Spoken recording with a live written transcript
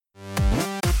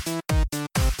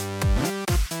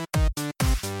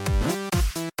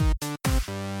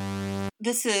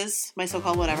This is My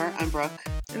So-Called Whatever. I'm Brooke.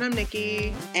 And I'm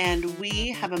Nikki. And we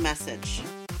have a message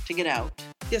to get out.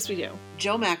 Yes, we do.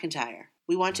 Joe McIntyre.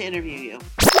 We want to interview you.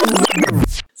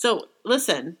 So,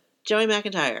 listen, Joey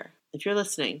McIntyre, if you're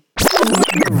listening.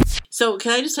 So,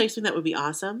 can I just tell you something that would be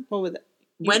awesome? What would that?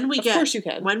 Of course you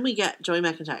can. When we get Joey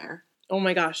McIntyre. Oh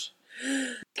my gosh.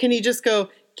 Can he just go,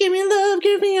 give me love,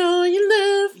 give me all your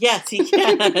love? Yes, he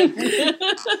can.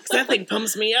 That thing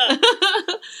pumps me up.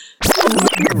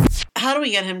 How do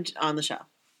we get him on the show?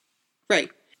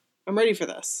 Right. I'm ready for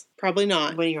this. Probably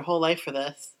not. Waiting your whole life for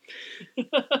this.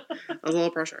 That was a little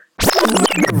pressure.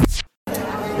 What's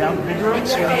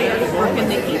your name? Brooke and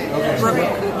Nikki. Brooke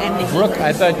and Nikki. Brooke,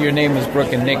 I thought your name was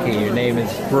Brooke and Nikki. Your name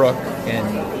is Brooke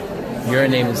and your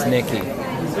name is Nikki.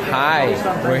 Hi,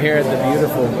 we're here at the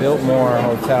beautiful Biltmore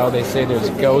Hotel. They say there's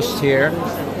ghosts here.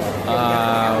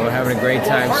 We're having a great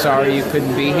time. Sorry you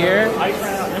couldn't be here.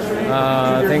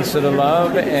 Thanks for the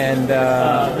love, and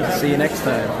see you next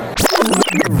time.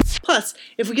 Plus,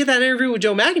 if we get that interview with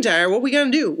Joe McIntyre, what we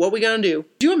gonna do?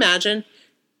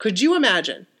 Could you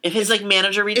imagine? If his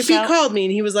manager reached out? If he out? called me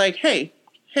and he was like, hey.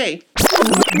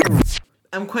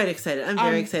 I'm quite excited. I'm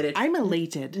very excited. I'm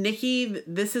elated. Nikki,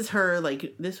 this is her,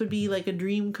 this would be like a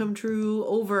dream come true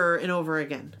over and over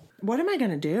again. What am I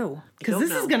going to do? Because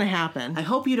this is going to happen. I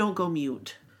hope you don't go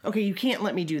mute. Okay, you can't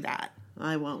let me do that.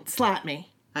 I won't. Slap me.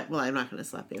 I'm not going to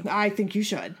slap you. I think you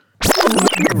should.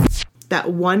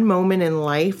 That one moment in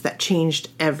life that changed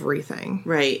everything.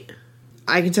 Right.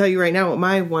 I can tell you right now what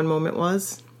my one moment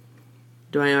was.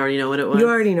 Do I already know what it was? You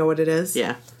already know what it is.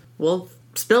 Yeah. Well,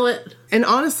 spill it. And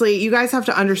honestly, you guys have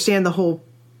to understand the whole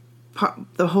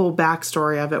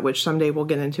backstory of it, which someday we'll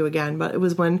get into again. But it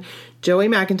was when Joey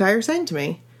McIntyre sang to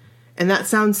me. And that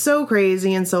sounds so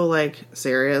crazy and so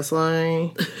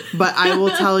seriously. But I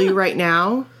will tell you right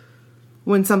now,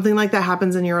 when something like that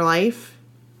happens in your life,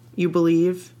 you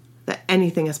believe that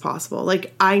anything is possible.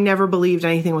 I never believed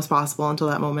anything was possible until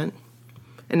that moment.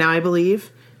 And now I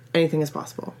believe anything is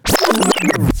possible.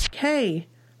 Hey,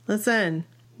 listen,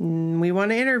 we want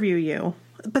to interview you.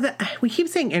 But we keep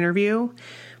saying interview,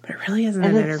 but it really isn't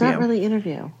an interview. It's not really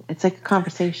interview. It's like a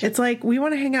conversation. It's like, we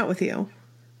want to hang out with you.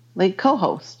 Like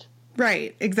co-host.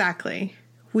 Right, exactly.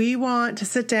 We want to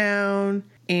sit down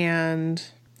and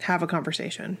have a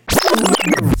conversation.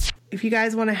 If you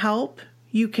guys want to help,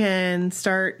 you can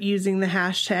start using the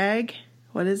hashtag.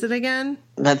 What is it again?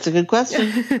 That's a good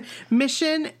question.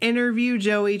 Mission Interview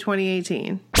Joey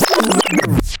 2018.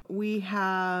 We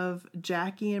have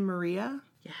Jackie and Maria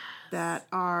that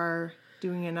are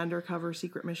doing an undercover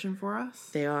secret mission for us.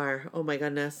 They are. Oh my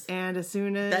goodness. And as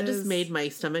soon as that just made my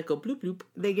stomach go bloop bloop.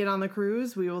 They get on the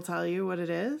cruise, we will tell you what it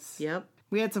is. Yep.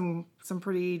 We had some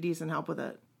pretty decent help with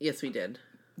it. Yes, we did.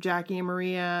 Jackie and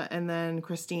Maria, and then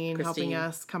Christine helping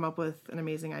us come up with an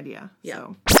amazing idea. Yeah.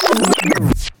 So.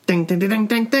 Ding, ding, ding, ding,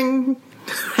 ding, ding.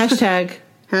 Hashtag.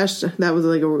 That was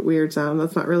a weird sound.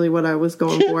 That's not really what I was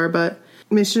going for, but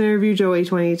Mission Interview Joey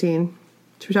 2018.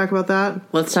 Should we talk about that?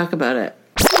 Let's talk about it.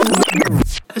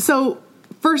 So,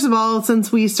 first of all,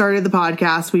 since we started the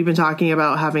podcast, we've been talking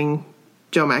about having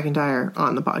Joe McIntyre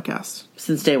on the podcast.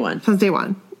 Since day one.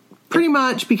 Pretty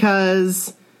much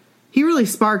because he really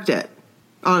sparked it,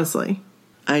 honestly.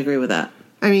 I agree with that.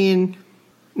 I mean,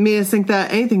 made us think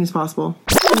that anything is possible.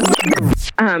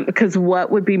 Because what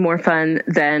would be more fun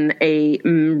than a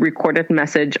recorded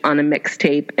message on a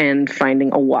mixtape and finding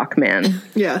a Walkman?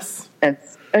 Yes.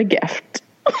 It's a gift.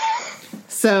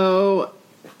 So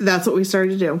that's what we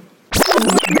started to do.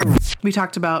 We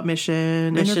talked about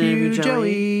Mission Interview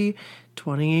Joey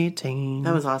 2018.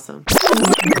 That was awesome.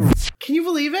 Can you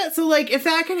believe it? So if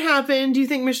that can happen, do you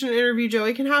think Mission Interview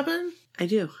Joey can happen? I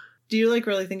do. Do you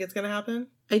really think it's going to happen?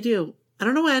 I do. I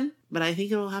don't know when, but I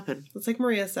think it'll happen. It's like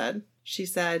Maria said. She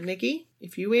said, Nikki,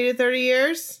 if you waited 30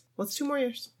 years, what's 2 more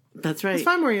years? That's right. It's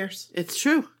 5 more years. It's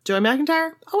true. Joey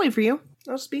McIntyre, I'll wait for you.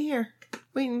 I'll just be here,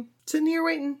 waiting. Sitting here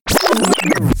waiting.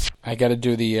 I got to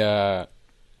do the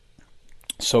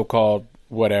so-called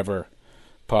whatever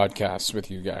podcast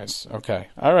with you guys. Okay.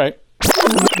 All right.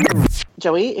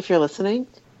 Joey, if you're listening,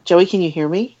 Joey, can you hear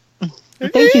me?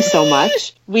 Thank you so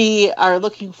much. We are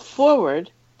looking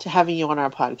forward to having you on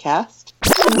our podcast.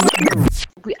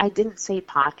 I didn't say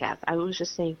podcast. I was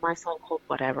just saying my song called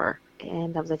Whatever.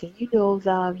 And I was like, you know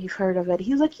them, you've heard of it.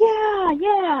 He was like,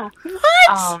 yeah.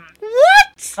 What?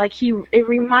 What? It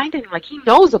reminded him, he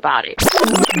knows about it.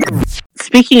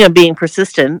 Speaking of being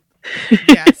persistent.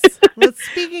 Yes. Well,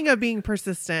 speaking of being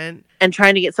persistent. And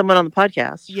trying to get someone on the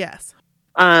podcast. Yes.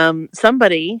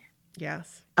 Somebody.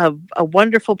 Yes. A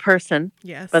wonderful person.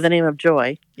 Yes. By the name of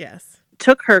Joy. Yes.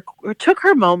 Took her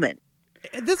moment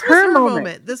This was Her her moment.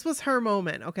 moment. This was her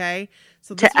moment. Okay.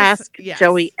 So To ask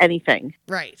Joey anything.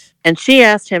 Right. And she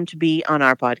asked him to be on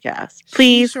our podcast.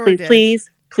 Please, sure please, did.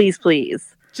 please, please,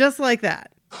 please. Just like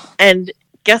that. And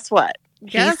guess what?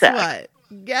 Guess what?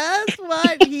 Guess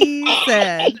what he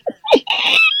said?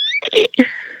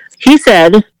 He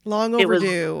said Long it was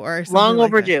overdue or something long like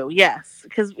overdue. Yes,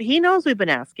 because he knows we've been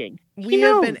asking. We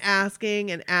have been asking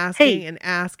and asking and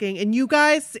asking. And you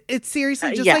guys, it's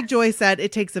seriously just like Joy said,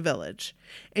 it takes a village.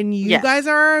 And you guys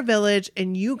are our village.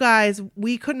 And you guys,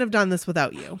 we couldn't have done this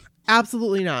without you.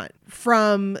 Absolutely not.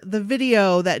 From the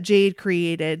video that Jade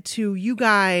created to you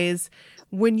guys,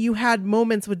 when you had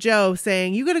moments with Joe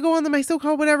saying, you got to go on the My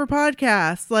So-Called Whatever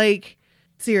podcast. Like,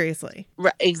 seriously.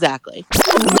 Right, exactly.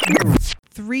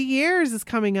 3 years is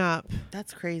coming up.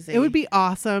 That's crazy. It would be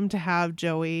awesome to have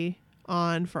Joey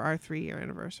on for our 3-year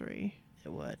anniversary.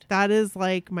 It would. That is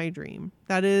like my dream.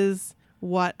 That is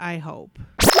what I hope.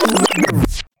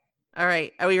 All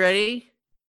right. Are we ready?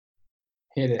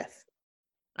 Hit it.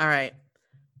 All right.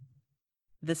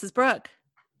 This is Brooke.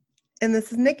 And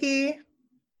this is Nikki.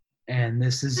 And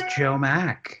this is Joe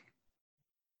Mack.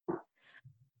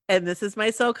 And this is My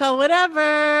So-Called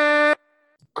Whatever.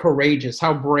 Courageous.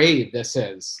 How brave this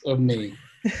is of me.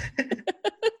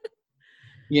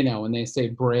 You know, when they say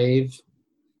brave.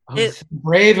 Oh, it's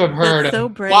brave of her to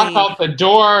walk out the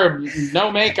door,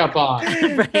 no makeup on.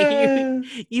 Right.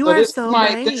 You are so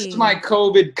brave. This is my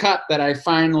COVID cut that I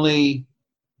finally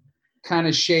kind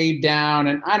of shaved down,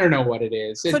 and I don't know what it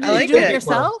is. So did you do it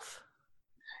yourself?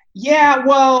 Yeah,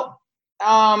 well,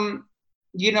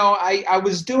 you know, I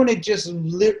was doing it just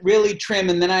really trim,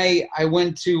 and then I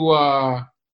went to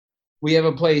we have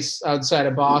a place outside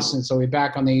of Boston, so we're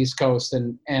back on the East Coast,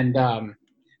 and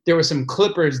there were some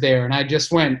clippers there, and I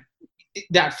just went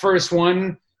that first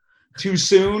one too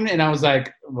soon, and I was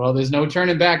like, well, there's no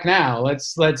turning back now.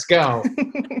 Let's go.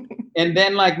 And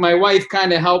then like my wife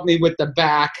kind of helped me with the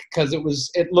back because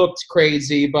it looked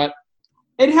crazy, but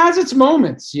it has its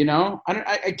moments, you know.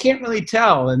 I can't really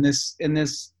tell in this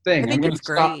thing. I think it's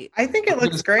great. I think it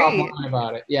looks great.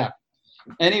 About it, yeah.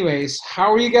 Anyways,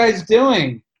 how are you guys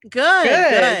doing?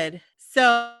 Good.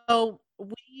 So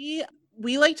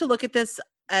we like to look at this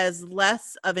as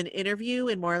less of an interview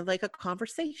and more like a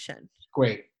conversation.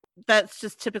 Great. That's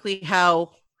just typically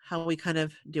how we kind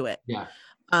of do it. Yeah.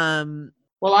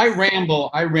 Well, I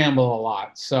ramble a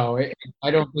lot, so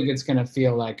I don't think it's going to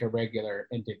feel like a regular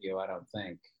interview. I don't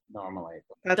think normally.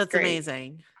 That's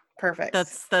amazing. Perfect.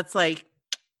 That's like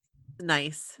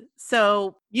nice.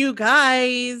 So you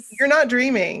guys, you're not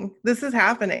dreaming. This is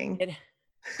happening.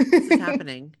 This is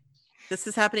happening. This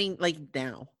is happening like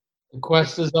now. The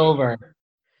quest is over.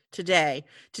 Today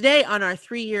on our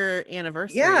 3-year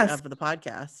anniversary of the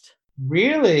podcast.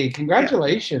 Really?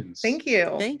 Congratulations. Yeah. Thank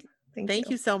you. Thank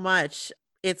you so much.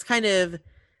 It's kind of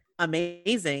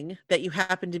amazing that you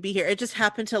happen to be here. It just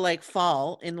happened to like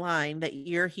fall in line that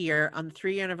you're here on the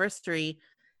 3-year anniversary.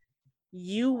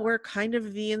 You were kind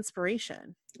of the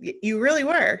inspiration. You really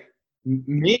were.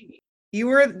 Me? You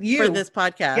were for this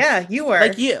podcast. Yeah, you were.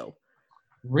 Like you.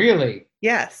 Really?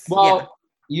 Yes. Well,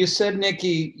 you said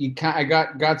Nikki. I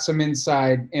got some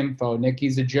inside info.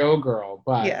 Nikki's a Joe girl,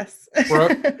 but yes.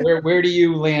 Brooke, where do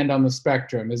you land on the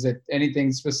spectrum? Is it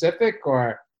anything specific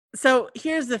or? So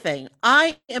here's the thing.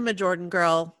 I am a Jordan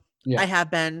girl. Yeah. I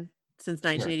have been since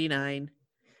 1989.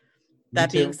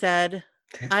 That being said,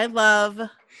 I love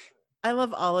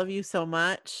all of you so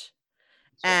much.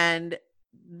 And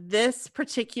this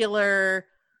particular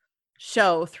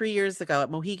show 3 years ago at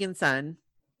Mohegan Sun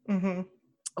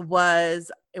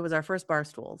was our first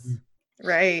Barstools.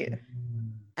 Right.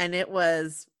 And it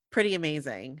was pretty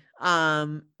amazing.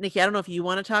 Nikki, I don't know if you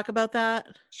want to talk about that.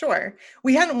 Sure.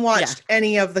 We hadn't watched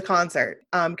any of the concert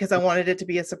because I wanted it to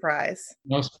be a surprise.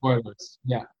 No spoilers.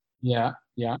 Yeah.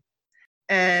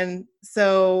 And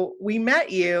so we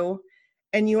met you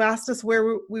and you asked us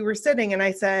where we were sitting, and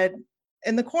I said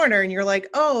in the corner, and you're like,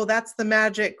 oh, that's the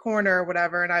magic corner or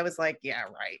whatever. And I was like, yeah,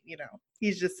 right. You know,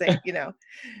 he's just saying, you know,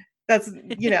 that's,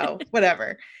 you know,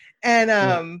 whatever.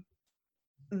 And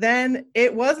then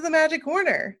it was the magic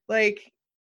corner. Like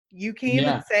you came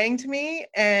and sang to me,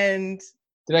 and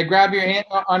did I grab your hand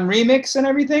on remix and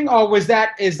everything? Or is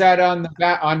that on the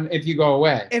back on If You Go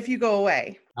Away? If You Go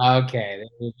Away. Okay, there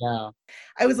you go.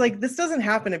 I was like, this doesn't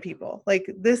happen to people. Like,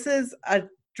 this is a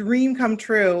dream come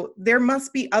true. There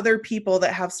must be other people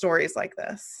that have stories like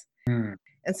this. And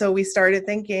so we started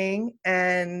thinking,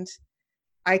 and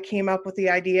I came up with the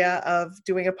idea of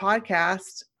doing a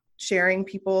podcast sharing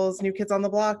people's New Kids on the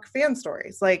Block fan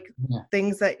stories, like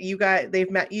things that you guys,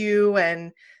 they've met you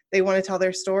and They want to tell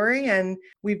their story, and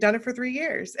we've done it for 3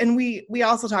 years. And we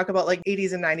also talk about like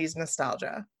 80s and 90s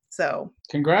nostalgia. So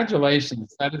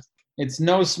Congratulations. It's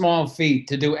no small feat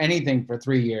to do anything for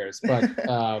 3 years, but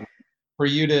for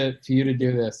you to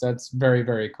do this, that's very,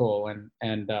 very cool.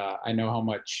 And I know how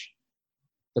much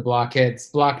the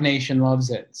Block Nation loves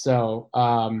it. So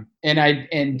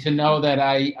and to know that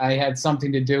I had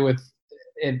something to do with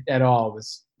it at all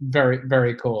was very,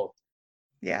 very cool.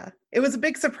 Yeah, it was a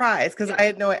big surprise because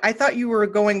I thought you were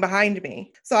going behind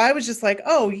me. So I was just like,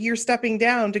 oh, you're stepping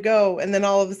down to go. And then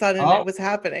all of a sudden it was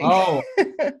happening. Oh.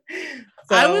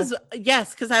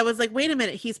 Because I was like, wait a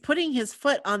minute, he's putting his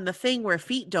foot on the thing where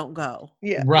feet don't go.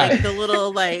 Yeah. Right. Like the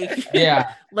little ledge Well,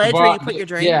 where you put your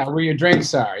drink. Yeah, where your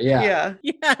drinks are. Yeah.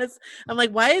 Yeah. Yes. I'm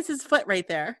like, why is his foot right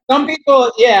there? Some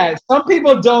people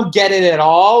don't get it at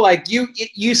all. Like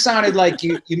you sounded like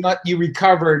you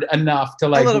recovered enough to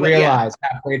like realize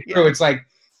halfway through. It's like,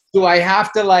 do I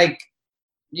have to like,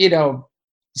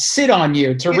 sit on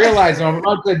you to realize I'm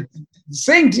about to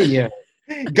sing to you?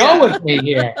 Go with me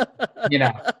here.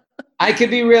 I can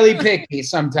be really picky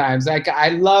sometimes. Like I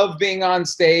love being on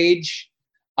stage.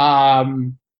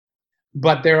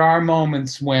 But there are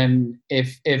moments when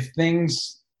if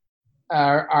things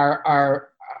are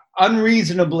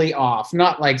unreasonably off,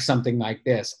 not like something like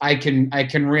this, I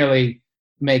can really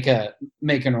make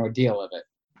an ordeal of it.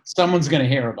 Someone's going to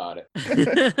hear about it.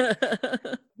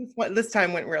 This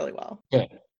time went really well.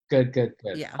 Good.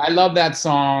 Yeah. I love that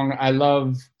song. I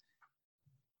love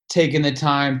taking the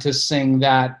time to sing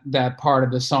that part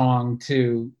of the song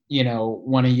to,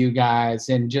 one of you guys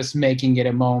and just making it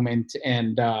a moment.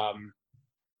 And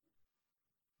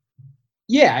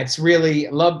it's really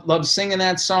love singing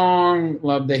that song,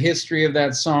 love the history of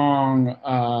that song.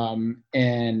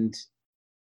 And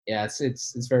yeah,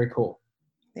 it's very cool.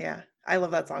 Yeah. I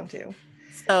love that song too.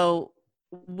 So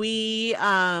we,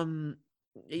 that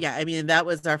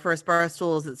was our first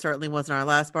Barstools. It certainly wasn't our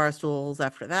last Barstools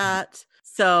after that.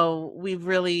 So we've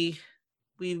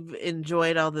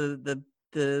enjoyed all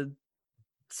the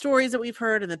stories that we've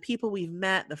heard and the people we've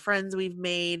met, the friends we've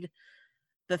made,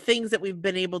 the things that we've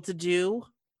been able to do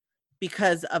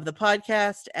because of the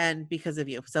podcast and because of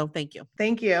you. So thank you.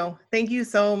 Thank you. Thank you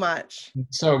so much.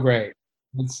 It's so great.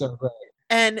 It's so great.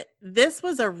 And this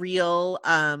was a real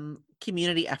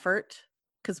community effort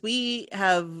because we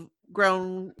have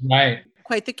grown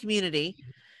quite the community.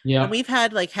 Yeah. And we've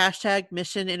had like hashtag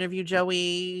mission interview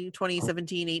Joey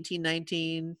 2017, 18,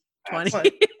 19,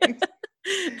 20.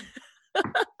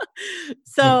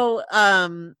 So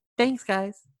thanks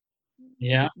guys.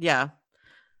 Yeah.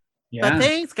 But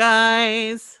thanks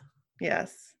guys.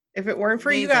 Yes. If it weren't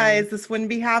for you guys, this wouldn't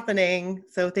be happening.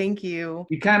 So thank you.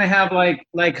 You kind of have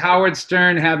like Howard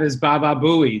Stern have his Baba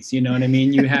Booies, you know what I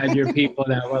mean? You had your people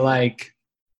that were like,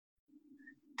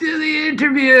 do the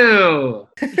interview.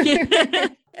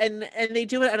 And they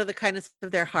do it out of the kindness of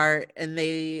their heart, and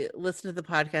they listen to the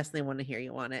podcast and they want to hear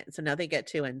you on it. So now they get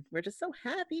to, and we're just so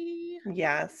happy.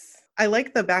 Yes. I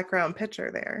like the background picture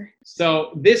there.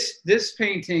 So this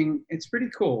painting, it's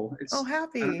pretty cool. It's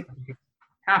happy.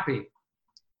 Happy.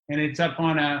 And it's up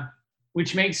on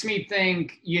which makes me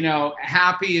think,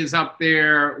 happy is up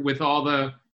there with all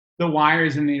the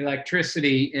wires and the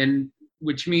electricity, and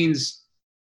which means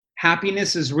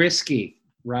happiness is risky,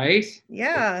 right?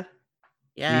 Yeah.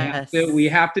 Yes. We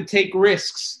have to take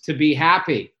risks to be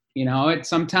happy.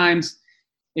 Sometimes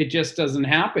it just doesn't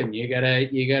happen. You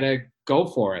gotta go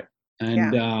for it.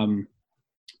 And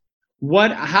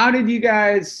how did you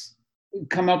guys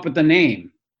come up with the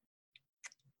name?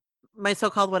 My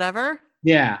so-called whatever?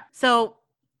 Yeah. So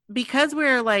because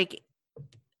we're like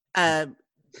 80s,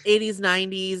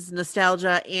 90s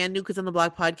nostalgia and New Kids on the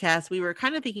Block podcast, we were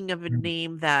kind of thinking of a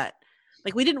name that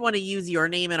like we didn't want to use your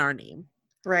name and our name.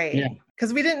 Right. Yeah.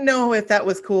 Because we didn't know if that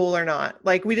was cool or not.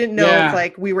 Like we didn't know if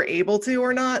like we were able to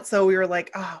or not. So we were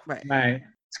like, oh. Right.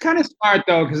 It's kind of smart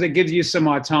though, because it gives you some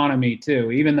autonomy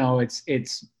too, even though it's a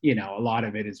lot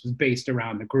of it is based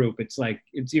around the group. It's like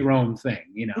it's your own thing,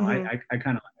 Mm-hmm. I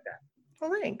kind of like that.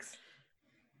 Well, thanks.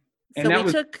 And so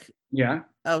we took. Yeah.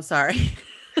 Oh, sorry.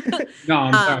 No,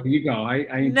 I'm sorry. You go.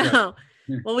 I no.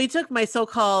 Well, we took My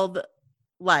So-Called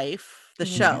Life, the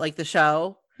show, like the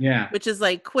show. Yeah. Which is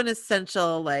like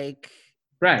quintessential, like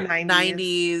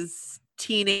 90s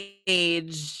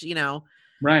teenage,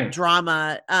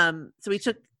 drama. So we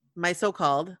took My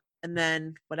So-Called and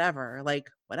then whatever. Yeah.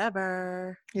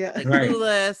 Like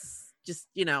Clueless, just,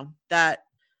 that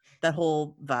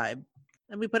whole vibe.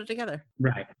 And we put it together.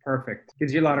 Right. Perfect.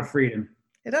 Gives you a lot of freedom.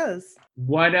 It does.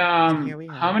 What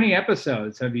how many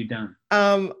episodes have you done?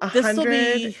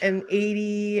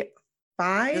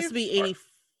 185. This will be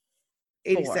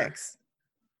 86.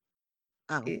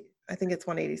 Oh. I think it's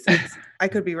 186. I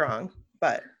could be wrong,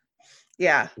 but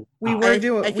yeah, we were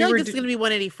doing. I feel like it's going to be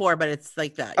 184, but it's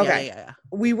like that. Okay. Yeah.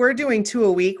 We were doing 2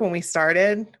 a week when we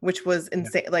started, which was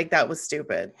insane. Like that was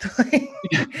stupid.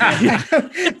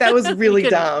 That was really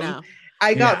dumb. No.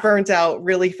 I got burnt out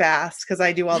really fast because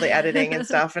I do all the editing and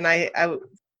stuff, and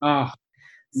and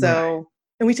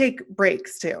we take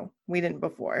breaks too. We didn't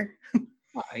before.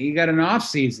 You got an off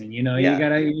season, you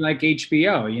gotta, like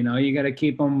HBO, you gotta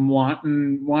keep them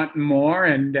wanting more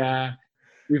and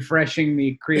refreshing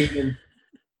the creative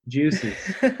juices.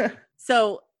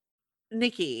 So,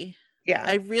 Nikki, yeah,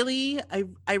 I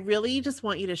really just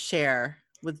want you to share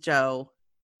with Joe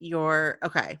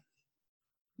okay.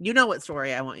 You know what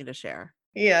story I want you to share.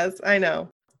 Yes, I know.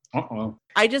 Uh-oh.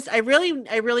 I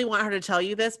really want her to tell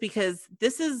you this because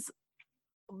this is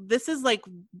like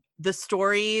the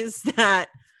stories that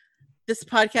this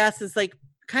podcast is like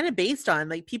kind of based on,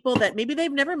 like people that maybe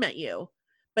they've never met you,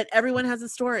 but everyone has a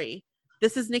story.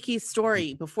 This is Nikki's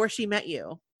story before she met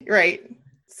you. Right.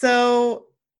 So,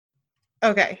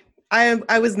 okay.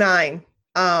 I was 9.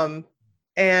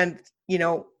 And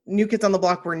New Kids on the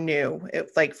Block were new,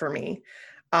 like for me.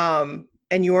 And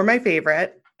you were my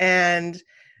favorite. And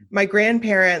my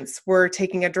grandparents were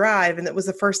taking a drive, and it was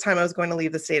the first time I was going to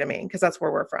leave the state of Maine because that's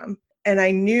where we're from. And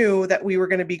I knew that we were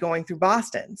going to be going through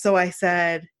Boston. So I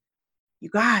said, you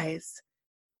guys,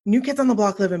 New Kids on the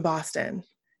Block live in Boston.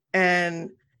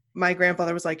 And my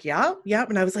grandfather was like, yep.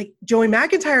 And I was like, Joey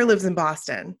McIntyre lives in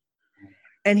Boston.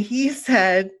 And he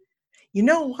said, you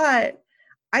know what?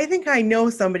 I think I know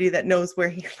somebody that knows where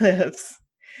he lives.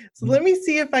 So let me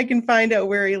see if I can find out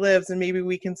where he lives and maybe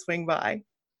we can swing by.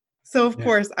 So of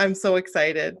course I'm so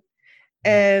excited.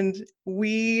 And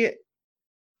we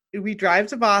drive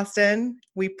to Boston,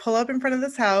 we pull up in front of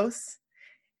this house,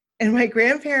 and my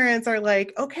grandparents are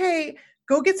like, okay,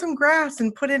 go get some grass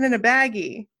and put it in a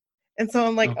baggie. And so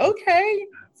I'm like, okay.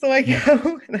 So I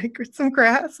go and I get some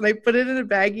grass and I put it in a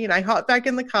baggie and I hop back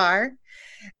in the car.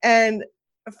 And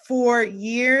for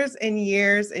years and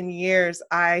years and years,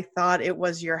 I thought it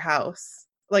was your house.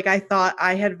 Like I thought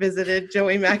I had visited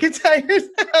Joey McIntyre's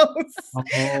house.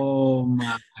 Oh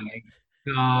my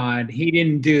God. He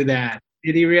didn't do that.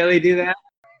 Did he really do that?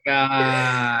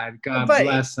 God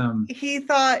bless him. He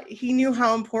thought he knew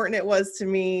how important it was to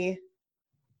me.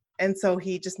 And so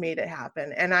he just made it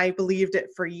happen. And I believed it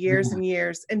for years and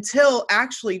years until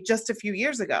actually just a few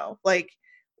years ago. Like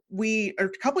a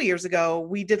couple years ago,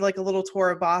 we did like a little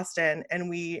tour of Boston and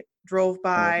we drove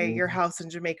by your house in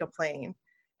Jamaica Plain.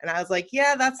 And I was like,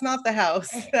 yeah, that's not the house.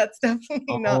 That's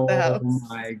definitely not the house. Oh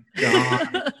my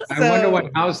God. I wonder what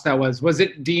house that was.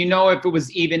 Do you know if it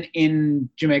was even in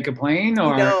Jamaica Plain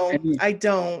or? No, I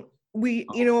don't.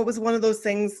 It was one of those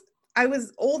things. I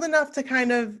was old enough to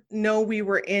kind of know we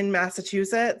were in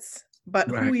Massachusetts, but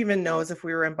who even knows if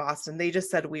we were in Boston? They just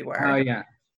said we were. Oh yeah.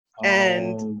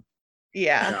 And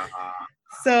yeah.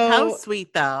 So how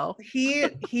sweet though. He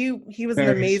was an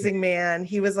amazing man.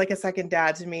 He was like a second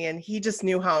dad to me, and he just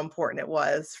knew how important it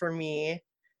was for me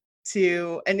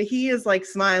and he is like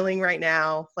smiling right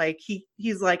now. Like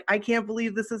he's like, I can't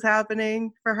believe this is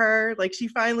happening for her. Like she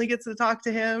finally gets to talk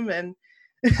to him. And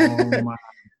oh my God.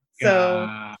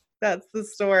 So that's the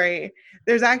story.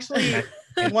 There's actually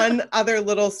one other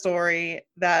little story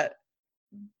that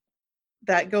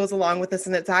goes along with this,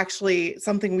 and it's actually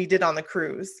something we did on the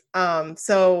cruise.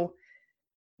 So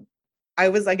I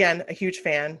was, again, a huge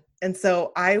fan, and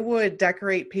so I would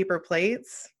decorate paper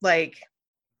plates, like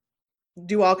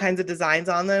do all kinds of designs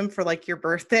on them for like your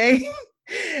birthday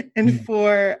and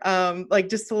for like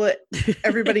just to let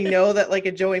everybody know that like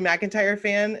a Joey McIntyre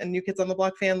fan and New Kids on the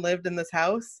Block fan lived in this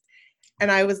house.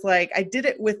 And I was like, I did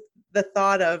it with the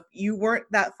thought of you weren't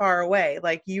that far away.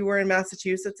 Like you were in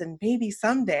Massachusetts and maybe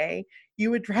someday you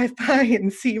would drive by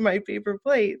and see my paper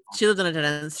plates. She lived on a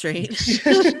dead-end street.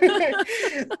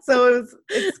 So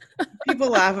it's people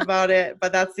laugh about it,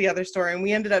 but that's the other story. And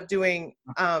we ended up doing,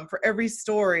 for every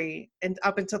story and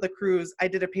up until the cruise, I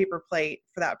did a paper plate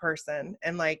for that person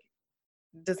and like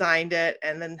designed it.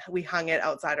 And then we hung it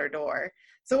outside our door.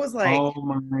 So it was like, oh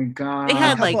my God. They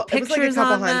had like pictures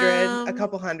on them. A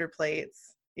couple hundred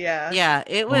plates. Yeah. Yeah.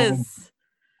 It was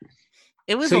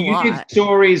so a you lot. did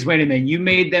stories. Wait a minute. You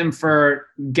made them for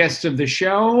guests of the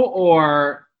show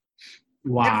or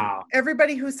wow.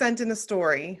 Everybody who sent in a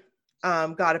story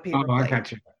got a paper plate. I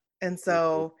got you. And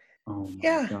so,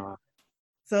 God.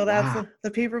 So that's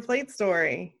the paper plate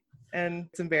story. And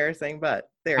it's embarrassing, but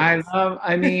there it is.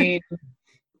 I mean,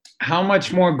 how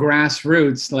much more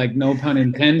grassroots, like no pun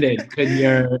intended, could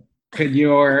your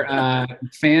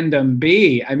fandom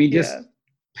be? I mean, just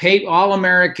all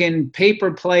American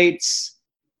paper plates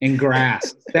and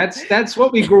grass. That's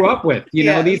what we grew up with. You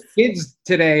know, these kids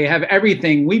today have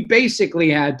everything. We basically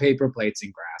had paper plates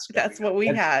and grass. That's what we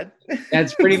had.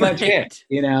 That's pretty much it.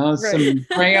 You know, some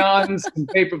crayons, some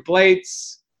paper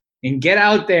plates, and get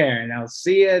out there, and I'll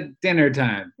see you at dinner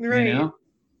time. Right. You know?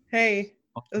 Hey,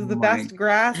 it was the best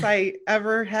grass I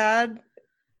ever had,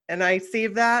 and I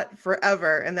saved that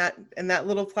forever in that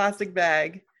little plastic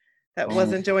bag. That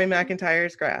wasn't Joey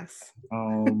McIntyre's grass.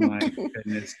 Oh my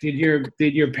goodness! Did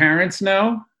your parents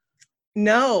know?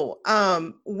 No.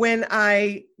 When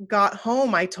I got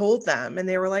home, I told them, and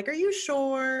they were like, "Are you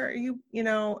sure? Are you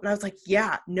know?" And I was like,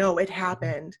 "Yeah, no, it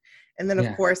happened." And then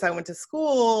of course I went to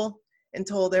school and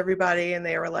told everybody, and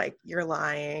they were like, "You're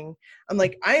lying." I'm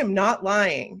like, "I am not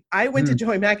lying. I went to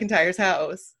Joey McIntyre's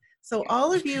house." So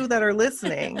all of you that are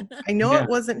listening, I know it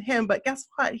wasn't him, but guess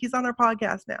what? He's on our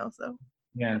podcast now. So.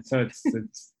 Yeah, so it's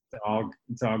all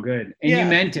good, and you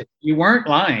meant it. You weren't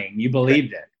lying. You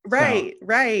believed it. Right, so,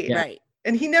 right.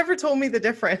 And he never told me the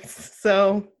difference.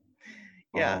 So,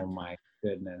 yeah. Oh my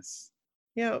goodness.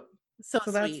 Yep. So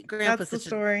sweet. Grandpa's that's the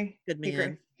story. Good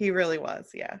man. He really was.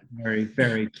 Yeah. Very,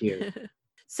 very cute.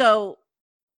 So,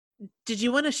 did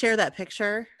you want to share that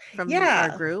picture from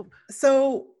our group?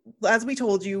 So, as we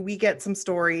told you, we get some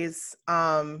stories,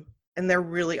 and they're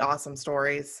really awesome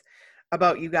stories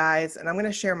about you guys. And I'm going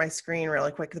to share my screen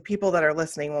really quick. The people that are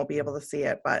listening won't be able to see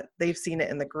it, but they've seen it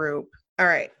in the group. All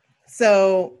right.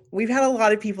 So we've had a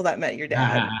lot of people that met your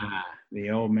dad. The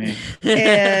old man.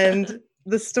 And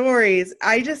the stories,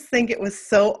 I just think it was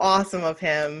so awesome of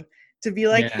him to be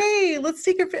like, hey, let's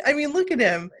take a I mean, look at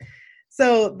him.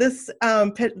 So this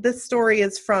story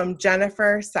is from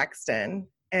Jennifer Sexton.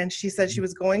 And she said she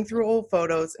was going through old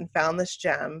photos and found this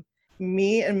gem.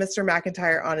 Me and Mr.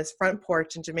 McIntyre on his front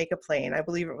porch in Jamaica Plain. I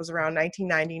believe it was around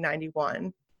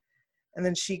 1990-91. And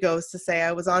then she goes to say,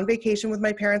 I was on vacation with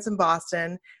my parents in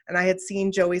Boston, and I had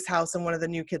seen Joey's house in one of the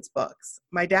New Kids books.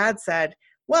 My dad said,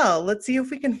 well, let's see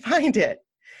if we can find it.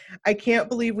 I can't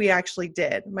believe we actually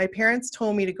did. My parents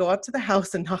told me to go up to the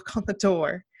house and knock on the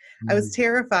door. I was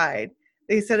terrified.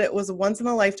 They said it was a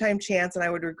once-in-a-lifetime chance, and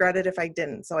I would regret it if I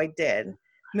didn't, so I did.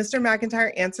 Mr.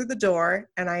 McIntyre answered the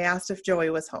door, and I asked if Joey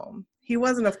was home. He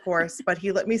wasn't, of course, but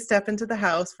he let me step into the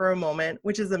house for a moment,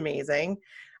 which is amazing.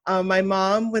 My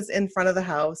mom was in front of the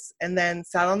house and then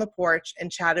sat on the porch and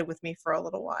chatted with me for a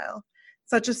little while.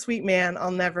 Such a sweet man.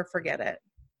 I'll never forget it.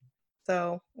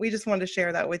 So we just wanted to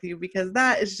share that with you because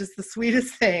that is just the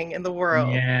sweetest thing in the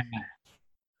world. Yeah.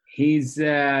 He's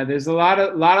there's a lot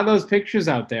of those pictures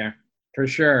out there. For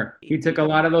sure. He took a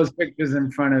lot of those pictures in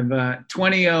front of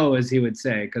 20-0, as he would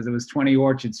say, because it was 20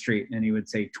 Orchard Street, and he would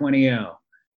say 20-0.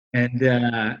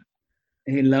 And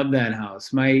he loved that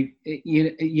house.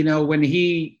 You know, when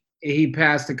he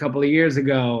passed a couple of years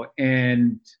ago,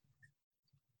 and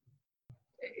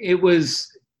it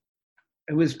was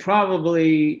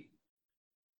probably,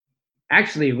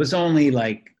 actually, it was only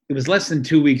like, it was less than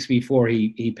 2 weeks before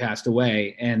he passed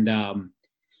away. And,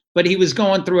 but he was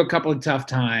going through a couple of tough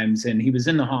times, and he was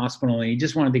in the hospital, and he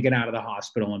just wanted to get out of the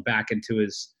hospital and back into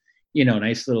his, you know,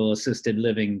 nice little assisted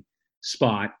living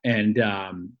spot. And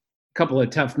a couple of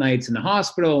tough nights in the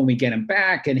hospital, and we get him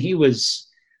back, and he was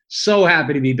so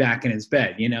happy to be back in his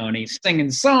bed, you know, and he's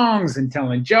singing songs and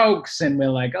telling jokes, and we're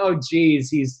like, oh geez,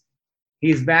 he's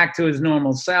back to his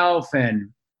normal self. And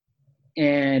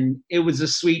it was a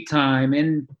sweet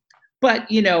time. But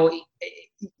the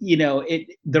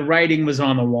writing was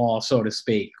on the wall, so to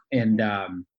speak, and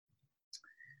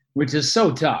which is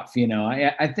so tough. You know,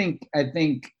 I think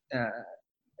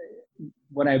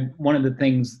one of the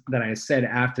things that I said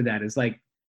after that is like,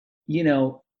 you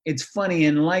know, it's funny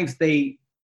in life, they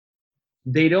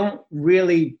don't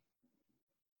really,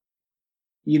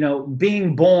 you know,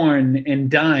 being born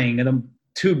and dying are the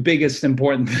two biggest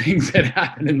important things that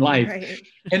happen in life. Right.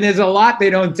 And there's a lot they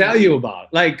don't tell you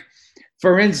about. Like,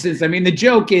 for instance, I mean, the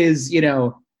joke is, you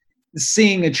know,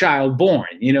 seeing a child born,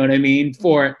 you know what I mean?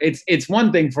 For it's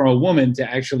one thing for a woman to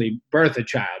actually birth a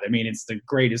child. I mean, it's the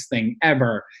greatest thing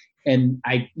ever. And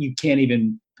you can't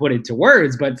even put it to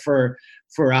words, but for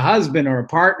a husband or a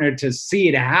partner to see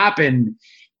it happen,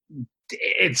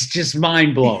 it's just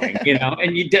mind blowing, you know,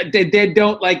 and they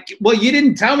don't like, well, you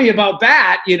didn't tell me about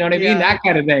that. You know what I mean? That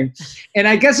kind of thing. And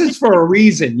I guess it's for a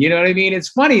reason, you know what I mean? It's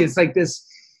funny. It's like this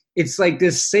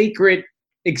sacred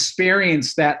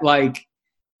experience that, like,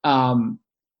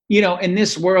 you know, in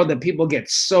this world that people get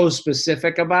so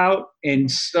specific about,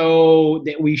 and so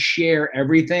that we share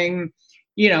everything,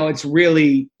 you know, it's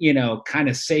really, you know, kind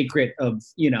of sacred of,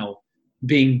 you know,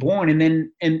 being born.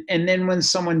 And then when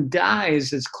someone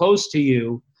dies that's close to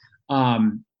you,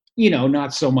 you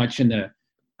not so much in the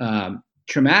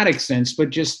traumatic sense, but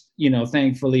just,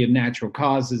 thankfully of natural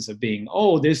causes of being,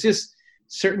 there's just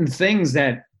certain things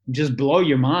that just blow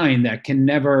your mind that can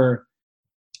never,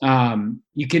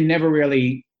 you can never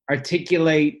really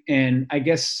articulate. And I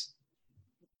guess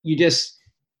you just,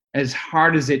 as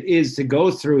hard as it is to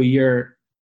go through,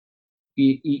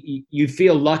 you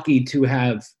feel lucky to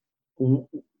have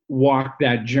walked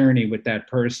that journey with that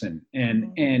person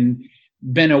and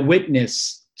been a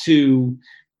witness to,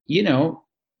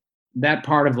 that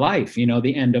part of life,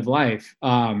 the end of life.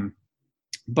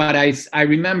 But I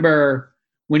remember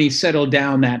when he settled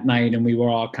down that night and we were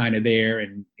all kind of there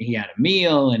and he had a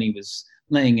meal and he was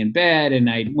laying in bed and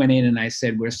I went in and I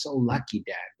said, "We're so lucky,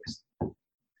 Dad.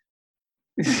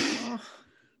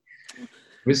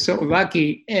 We're so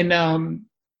lucky." And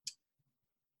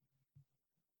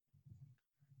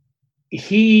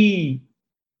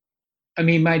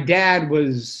my dad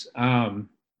was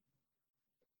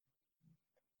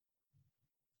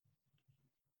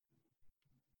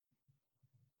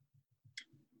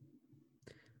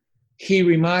he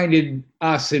reminded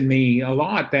us and me a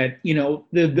lot that,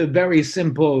 the very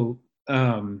simple,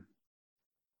 it's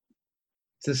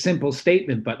a simple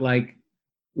statement, but like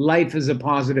life is a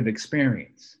positive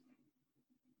experience.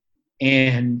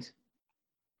 And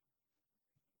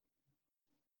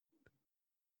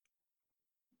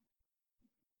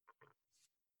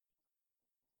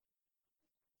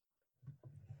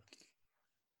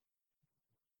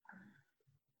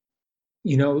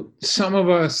some of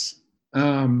us,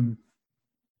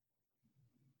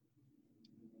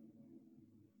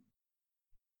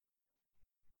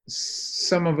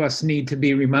 need to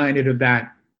be reminded of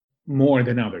that more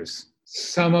than others.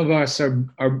 Some of us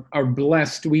are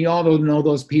blessed. We all know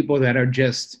those people that are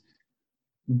just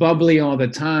bubbly all the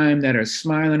time, that are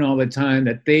smiling all the time,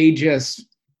 that they just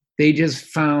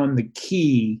found the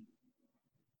key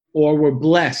or were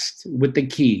blessed with the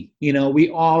key. We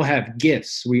all have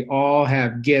gifts. We all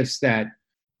have gifts that,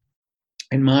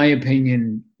 in my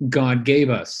opinion, God gave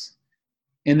us.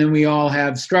 And then we all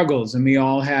have struggles and we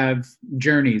all have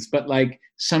journeys, but like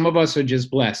some of us are just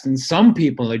blessed and some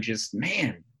people are just,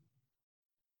 man,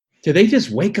 do they just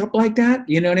wake up like that?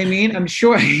 You know what I mean? I'm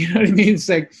sure, you know what I mean? It's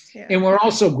like, and we're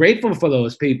also grateful for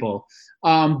those people.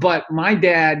 But my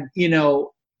dad,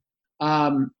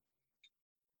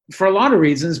 for a lot of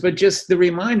reasons, but just the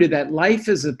reminder that life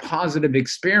is a positive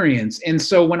experience. And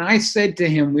so when I said to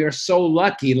him, "We are so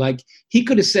lucky," like he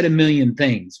could have said a million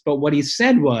things, but what he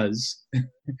said was,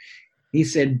 he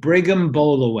said, "Brigham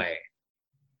Bowlaway."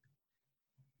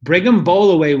 Brigham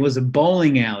Bowlaway was a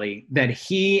bowling alley that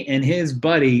he and his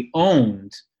buddy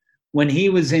owned when he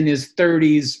was in his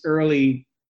 30s,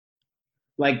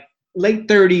 late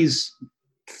 30s,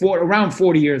 around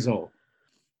 40 years old.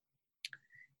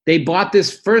 They bought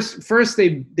this first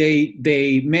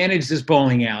they managed this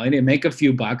bowling alley. They make a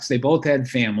few bucks. They both had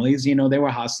families, they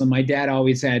were hustling. My dad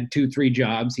always had 2-3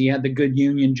 jobs. He had the good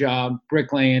union job,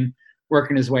 bricklaying,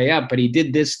 working his way up, but he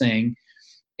did this thing.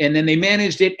 And then they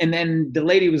managed it. And then the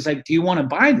lady was like, "Do you want to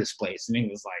buy this place?" And he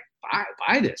was like,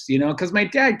 buy this, because my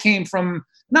dad came from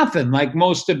nothing, like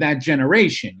most of that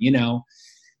generation,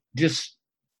 just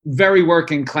very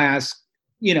working class,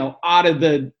 out of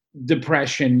the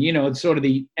Depression, it's sort of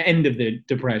the end of the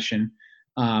Depression.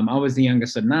 I was the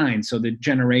youngest of 9. So the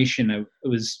generation of, it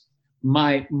was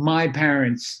my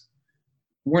parents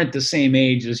weren't the same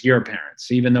age as your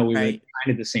parents, even though we were kind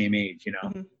of the same age,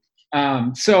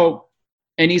 Mm-hmm.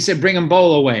 And he said, "Brigham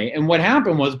Bowlaway." And what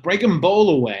happened was Brigham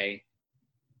Bowlaway,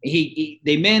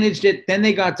 they managed it. Then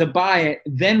they got to buy it.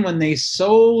 Then when they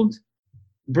sold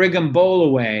Brigham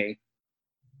Bowlaway,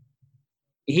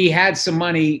 he had some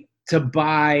money to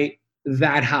buy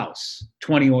that house,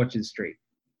 20 Orchard Street,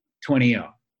 20.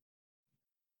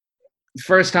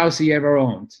 First house he ever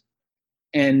owned,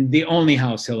 and the only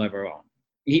house he ever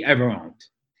owned.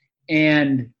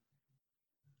 And,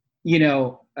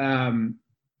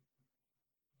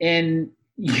 and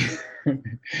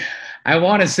I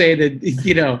want to say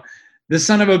that, the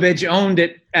son of a bitch owned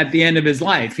it at the end of his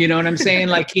life. You know what I'm saying?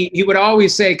 Like he would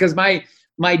always say, because my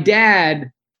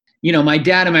dad, my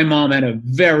dad and my mom had a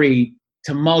very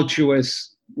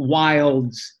tumultuous,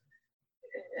 wild,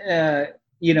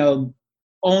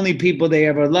 only people they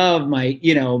ever loved.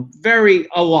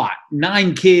 A lot,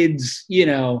 9 kids,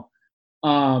 the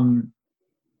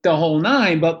whole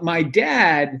 9. But my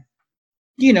dad,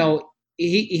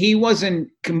 he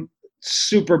wasn't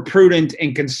super prudent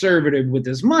and conservative with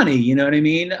his money. You know what I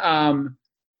mean?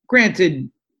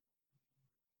 Granted,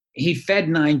 he fed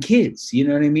 9 kids. You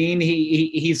know what I mean?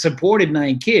 He supported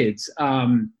 9 kids.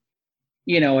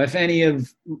 if any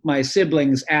of my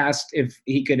siblings asked if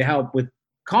he could help with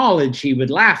college, he would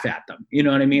laugh at them. You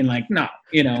know what I mean? Like, no,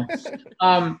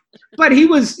 but he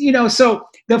was, so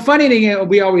the funny thing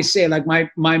we always say, like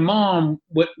my mom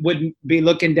would be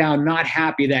looking down, not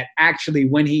happy that actually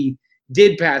when he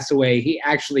did pass away, he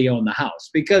actually owned the house,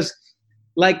 because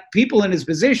like people in his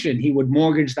position, he would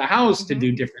mortgage the house to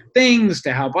do different things,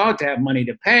 to help out, to have money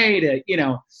to pay,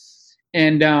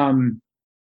 and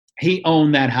he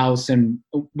owned that house, and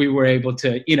we were able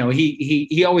to,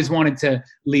 he always wanted to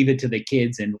leave it to the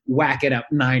kids and whack it up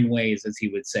 9 ways, as he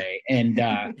would say. And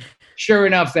sure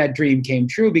enough, that dream came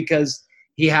true because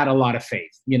he had a lot of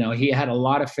faith. He had a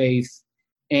lot of faith,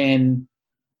 and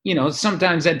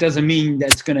sometimes that doesn't mean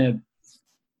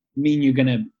you're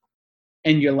gonna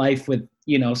end your life with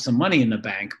some money in the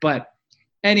bank. But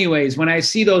anyways, when I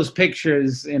see those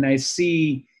pictures and I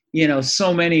see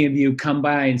so many of you come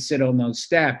by and sit on those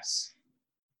steps,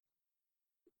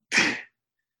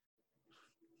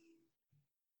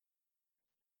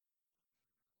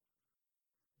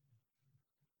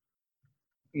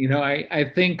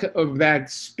 I think of that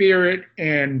spirit,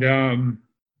 and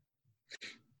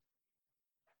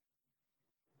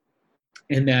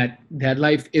that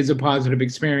life is a positive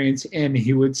experience. And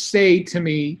he would say to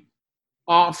me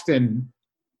often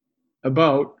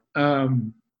about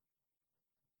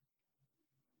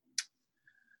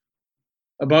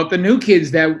the new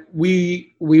kids, that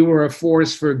we were a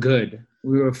force for good.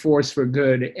 We were a force for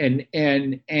good.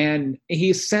 And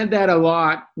he said that a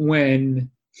lot when,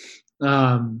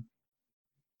 when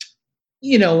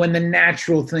the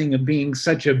natural thing of being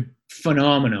such a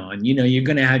phenomenon, you're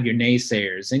going to have your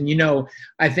naysayers. And,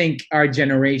 I think our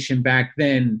generation back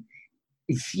then,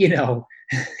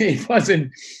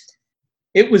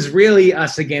 it was really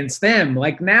us against them.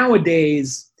 Like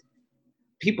nowadays,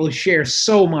 people share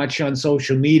so much on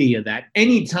social media that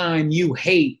anytime you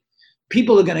hate,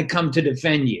 people are going to come to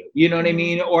defend you. You know what I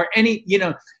mean? Or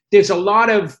there's a lot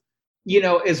of,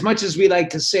 as much as we like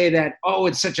to say that, oh,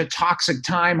 it's such a toxic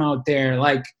time out there,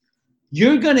 like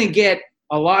you're going to get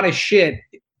a lot of shit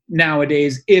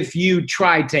nowadays if you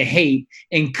try to hate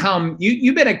and come,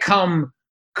 you better come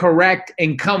correct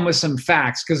and come with some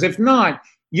facts. Because if not,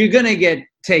 you're going to get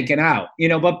taken out,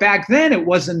 but back then it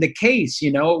wasn't the case.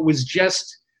 It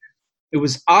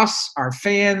was us, our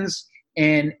fans,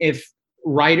 and if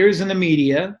writers in the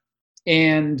media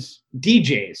and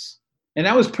DJs, and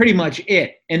that was pretty much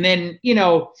it. And then,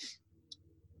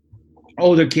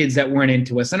 older kids that weren't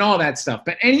into us and all that stuff.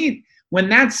 But when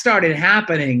that started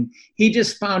happening, he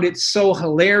just found it so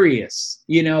hilarious,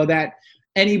 that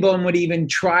anyone would even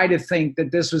try to think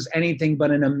that this was anything but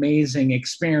an amazing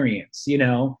experience,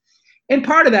 And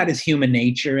part of that is human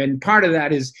nature, and part of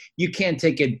that is you can't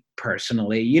take it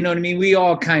personally. You know what I mean? We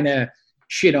all kind of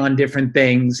shit on different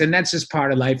things, and that's just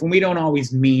part of life. And we don't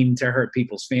always mean to hurt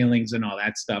people's feelings and all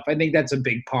that stuff. I think that's a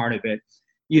big part of it.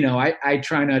 I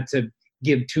try not to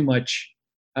give too much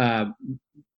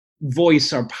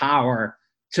voice or power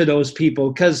to those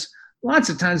people, because lots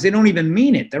of times they don't even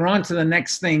mean it. They're on to the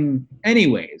next thing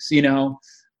anyways,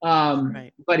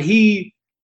 Right. But he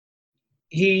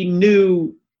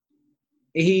knew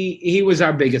he was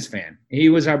our biggest fan. He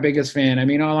was our biggest fan. I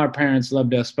mean, all our parents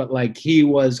loved us, but like he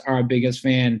was our biggest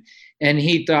fan, and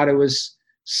he thought it was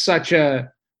such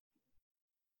a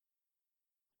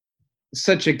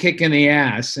kick in the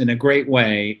ass in a great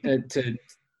way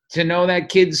to know that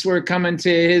kids were coming to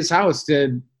his house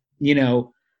to,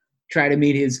 try to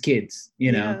meet his kids,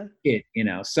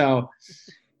 so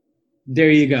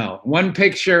there you go. One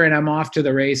picture and I'm off to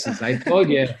the races. I told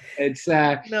you it's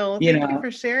no, thank you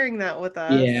for sharing that with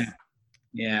us.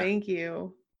 Yeah. Thank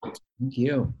you. Thank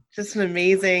you. Just an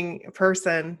amazing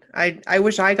person. I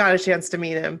wish I got a chance to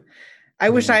meet him. I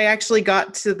wish I actually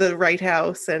got to the right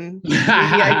house and maybe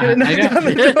I could have knocked on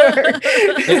the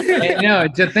door. No,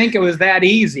 to think it was that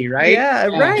easy, right? Yeah,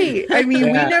 right. I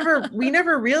mean, we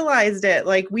never realized it.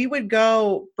 Like we would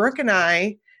go, Brooke and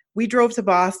I, we drove to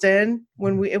Boston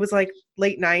when it was like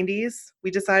late 90s.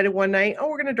 We decided one night,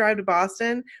 we're going to drive to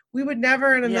Boston. We would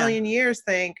never in a million years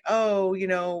think,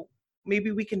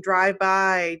 maybe we can drive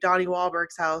by Donnie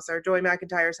Wahlberg's house or Joey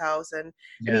McIntyre's house. And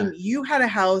I mean, you had a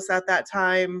house at that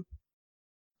time.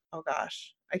 Oh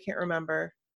gosh, I can't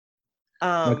remember.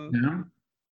 I'm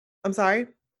sorry.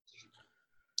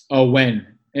 Oh, when?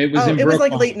 It was it was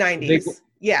like late 90s.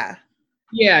 Yeah.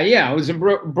 It was in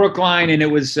Brookline, and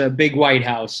it was a big white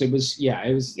house. It was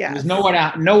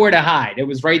nowhere to hide. It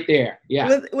was right there.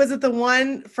 Yeah. Was it the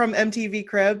one from MTV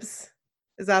Cribs?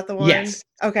 Is that the one? Yes.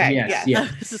 Okay. Yes. I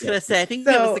was just gonna say, I think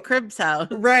that was the Cribs house.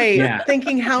 Right. Yeah.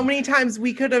 Thinking how many times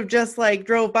we could have just like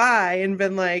drove by and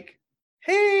been like,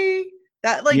 hey,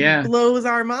 That like Yeah. blows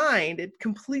our mind. It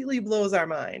completely blows our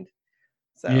mind.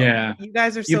 So Yeah. you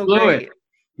guys are You so blew great. it.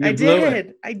 You I blew it.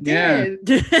 did. I Yeah.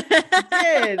 did.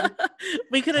 did.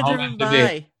 We could have All driven meant to be.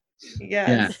 by.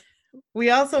 Yes.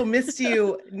 We also missed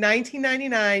you.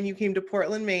 1999, you came to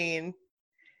Portland, Maine.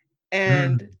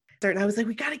 And I was like,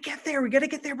 we got to get there. We got to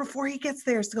get there before he gets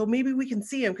there. So maybe we can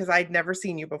see him because I'd never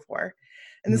seen you before.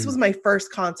 And this was my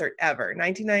first concert ever.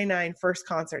 1999, first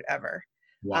concert ever.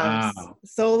 Wow.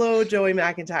 Solo Joey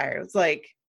McIntyre. It was like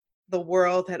the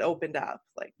world had opened up.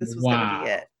 Like this was going to be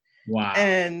it. Wow.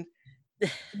 And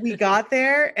we got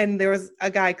there and there was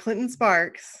a guy, Clinton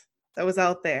Sparks, that was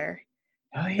out there.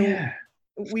 Oh, yeah.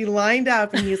 We lined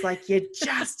up and he's like, you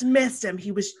just missed him.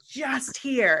 He was just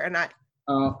here. And I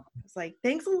was like,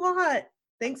 thanks a lot.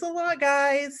 Thanks a lot,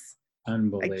 guys.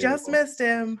 Unbelievable. I just missed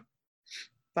him.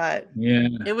 But yeah,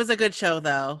 it was a good show,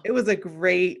 though. It was a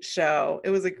great show.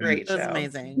 It was a great show. It was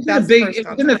amazing. It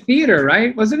was in the theater,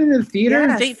 right? Was it in the theater?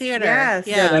 Yes, State Theater. Yes.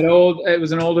 Yeah. It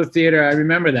was an older theater. I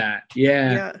remember that.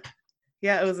 Yeah.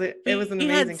 Yeah, it was an amazing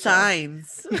had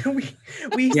signs.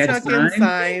 we had stuck in signs?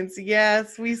 signs.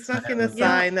 Yes, we stuck in a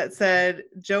sign that said,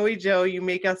 Joey Joe, you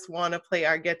make us want to play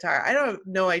our guitar. I don't have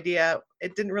no idea.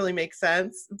 It didn't really make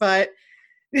sense, but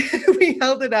we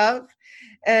held it up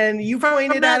and you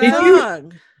pointed at us.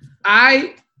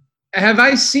 Have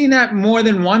I seen that more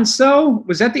than once though?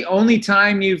 Was that the only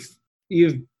time you've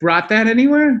brought that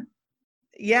anywhere?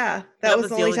 Yeah, that was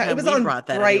the only time. It was on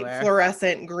bright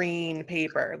fluorescent green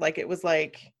paper. Like it was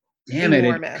like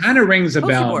enormous. It kind of rings a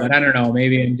bell, but I don't know.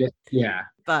 Maybe I'm just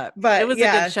But it was a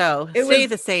good show. Stay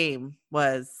the Same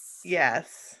was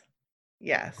yes.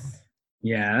 Yeah,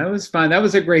 that was fun. That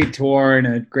was a great tour and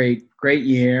a great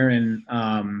year, and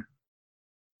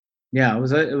it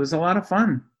was a lot of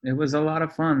fun. It was a lot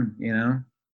of fun, you know.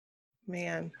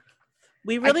 Man.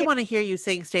 We really want to hear you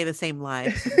sing "Stay the Same"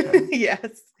 live.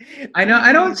 Yes, I know.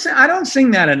 I don't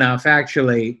sing that enough.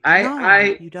 Actually,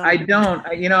 I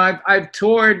don't. You know, I've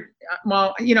toured.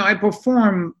 Well, you know, I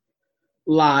perform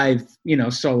live. You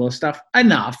know, solo stuff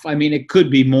enough. I mean, it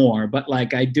could be more, but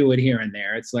like I do it here and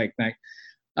there. It's like,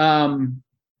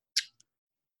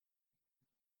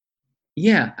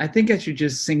 yeah, I think I should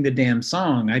just sing the damn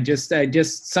song. I just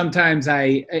sometimes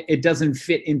it doesn't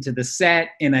fit into the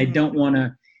set, and I don't want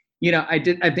to. You know, I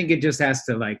think it just has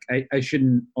to I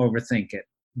shouldn't overthink it,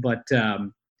 but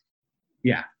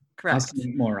yeah, correct. I'll sing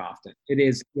it more often. It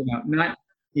is, you know, not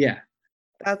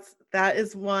that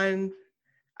is one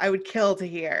I would kill to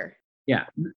hear. Yeah,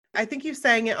 I think you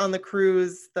sang it on the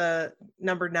cruise, the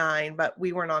number 9, but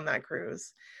we weren't on that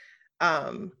cruise,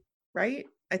 right?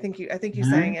 I think you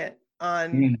sang it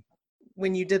on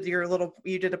when you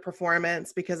did a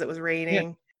performance because it was raining.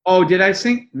 Yeah. Oh, did I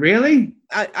sing? Really?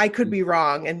 I could be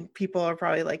wrong, and people are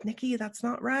probably like, Nikki, that's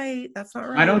not right. That's not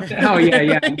right. I don't. Oh,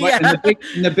 yeah. In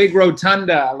the big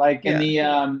rotunda, like in the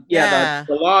the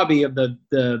lobby of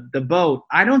the boat.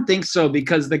 I don't think so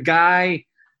because the guy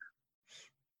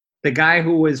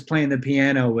who was playing the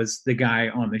piano was the guy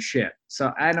on the ship.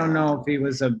 So I don't know if he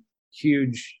was a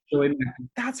huge.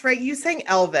 That's right. You sang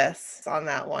Elvis on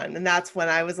that one, and that's when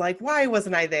I was like, why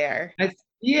wasn't I there?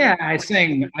 I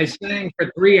sang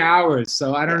for 3 hours,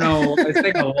 so I don't know. I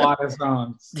sang a lot of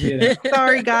songs. You know?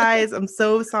 Sorry, guys. I'm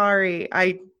so sorry.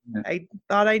 I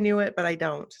thought I knew it, but I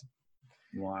don't.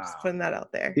 Wow. Just putting that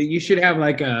out there. You should have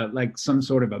like some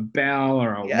sort of a bell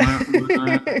or a wah,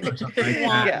 or something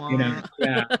like that. You know,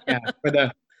 for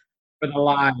the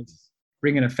lives.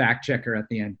 Bring in a fact checker at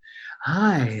the end.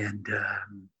 Hi, and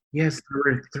yes,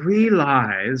 there were 3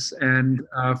 lies and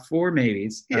 4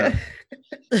 maybes. Yeah.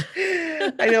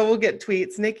 I know we'll get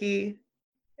tweets. Nikki,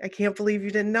 I can't believe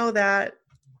you didn't know that.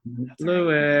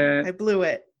 Blew it. I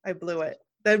blew it.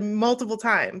 Then multiple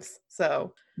times.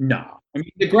 So no, I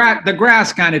mean the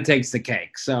grass kind of takes the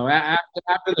cake. So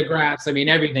after the grass, I mean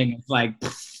everything is like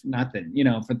nothing. You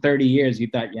know, for 30 years you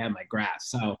thought you had my grass.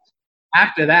 So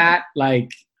after that, like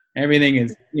everything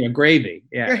is gravy.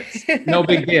 Yeah, no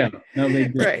big deal. No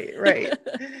big deal. Right.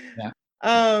 Yeah.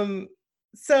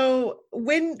 So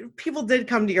when people did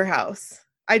come to your house,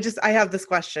 I have this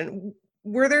question.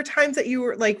 Were there times that you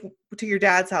were like to your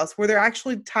dad's house? Were there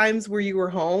actually times where you were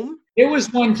home? It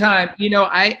was one time,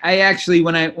 I actually,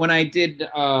 when I did,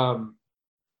 I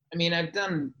mean, I've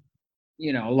done,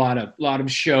 a lot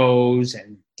of shows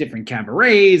and different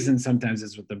cabarets, and sometimes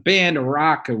it's with the band or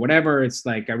rock or whatever. It's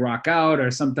like I rock out, or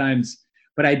sometimes,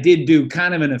 but I did do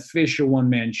kind of an official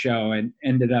one-man show and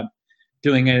ended up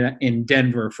doing it in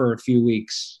Denver for a few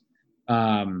weeks,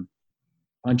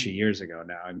 bunch of years ago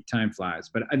now. I mean, time flies,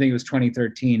 but I think it was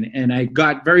 2013. And I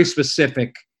got very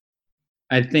specific,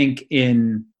 I think,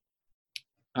 in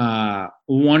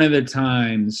one of the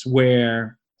times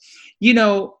where, you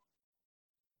know,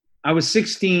 I was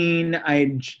 16.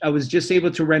 I was just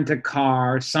able to rent a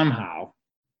car somehow,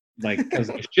 like, because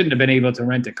I shouldn't have been able to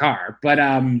rent a car. But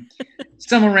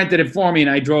someone rented it for me,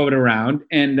 and I drove it around.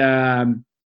 And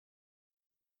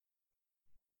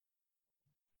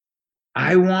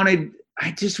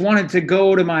I just wanted to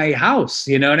go to my house.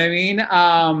 You know what I mean?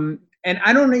 And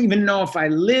I don't even know if I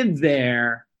lived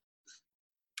there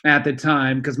at the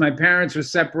time, because my parents were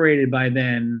separated by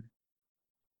then,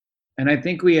 and I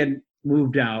think we had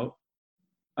moved out.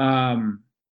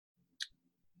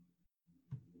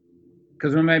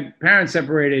 Because when my parents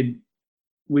separated,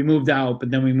 we moved out, but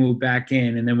then we moved back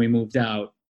in, and then we moved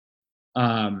out.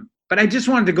 But I just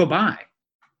wanted to go by.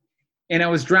 And I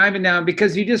was driving down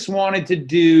because you just wanted to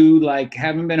do, like,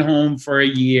 haven't been home for a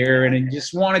year, and I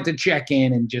just wanted to check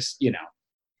in and just, you know.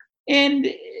 And,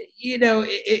 you know,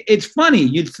 it's funny.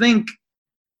 You'd think,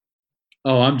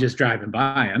 oh, I'm just driving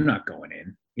by. I'm not going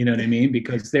in. You know what I mean?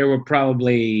 Because there were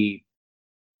probably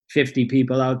 50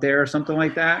 people out there or something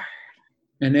like that.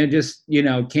 And they're just, you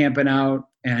know, camping out.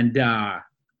 And,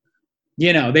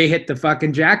 you know, they hit the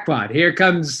fucking jackpot. Here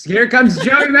comes Joey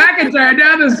McIntyre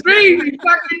down the street. He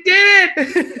fucking did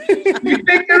it. You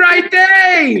picked the right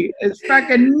day. It's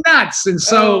fucking nuts. And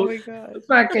so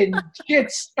fucking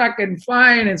shit's fucking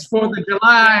flying. It's 4th of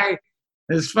July.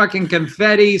 There's fucking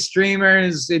confetti,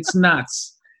 streamers. It's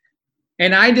nuts.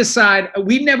 And I decide,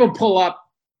 we never pull up.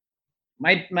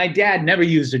 My dad never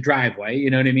used a driveway, you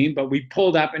know what I mean? But we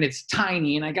pulled up, and it's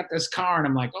tiny, and I got this car, and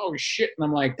I'm like, oh shit. And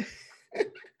I'm like,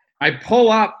 I pull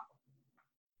up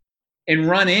and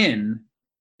run in,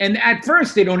 and at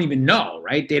first they don't even know,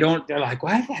 right? They're like,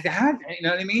 what? You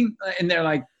know what I mean? And they're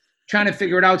like trying to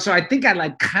figure it out. So I think I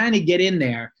like kind of get in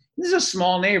there. This is a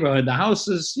small neighborhood. The house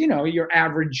is, you know, your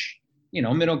average, you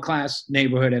know, middle-class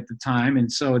neighborhood at the time.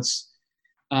 And so it's,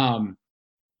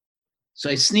 so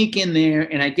I sneak in there,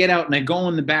 and I get out, and I go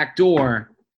in the back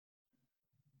door,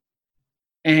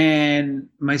 and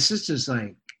my sister's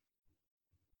like,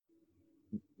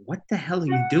 what the hell are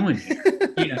you doing here?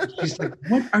 You know, she's like,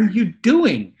 what are you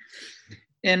doing?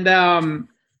 And I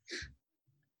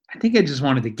think I just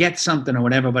wanted to get something or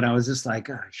whatever, but I was just like,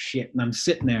 oh shit. And I'm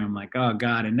sitting there, I'm like, oh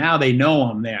God. And now they know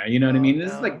I'm there. You know what I mean?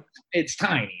 This is like, it's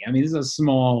tiny. I mean, this is a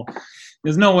small,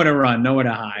 there's nowhere to run, nowhere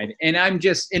to hide. And I'm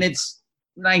just, and it's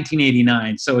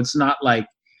 1989. So it's not like,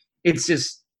 it's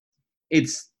just,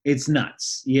 it's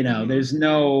nuts. You know, there's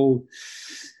no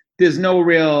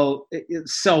real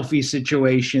selfie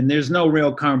situation. There's no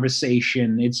real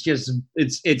conversation. It's just,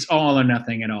 it's all or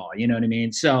nothing at all. You know what I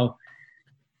mean? So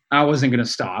I wasn't going to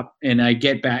stop, and I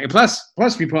get back. Plus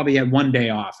we probably had one day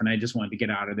off, and I just wanted to get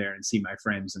out of there and see my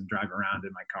friends and drive around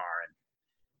in my car. And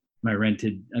my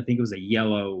rented, I think it was a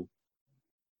yellow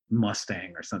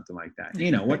Mustang or something like that.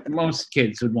 You know, what most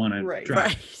kids would want to drive.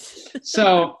 Right.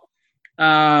 So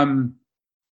I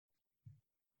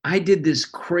did this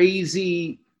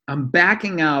crazy, I'm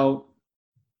backing out,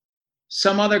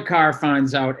 some other car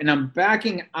finds out, and I'm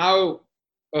backing out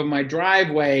of my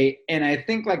driveway, and I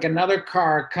think like another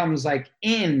car comes like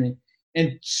in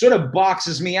and sort of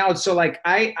boxes me out. So like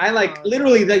I like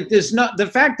literally like there's not, the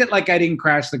fact that like I didn't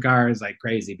crash the car is like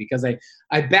crazy, because I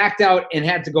backed out and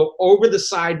had to go over the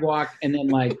sidewalk and then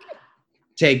like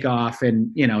take off.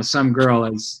 And you know, some girl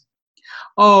is,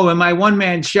 oh, in my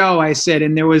one-man show, I said,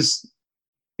 and it was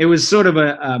sort of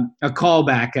a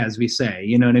callback, as we say,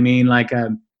 you know what I mean? Like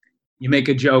you make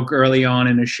a joke early on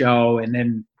in a show, and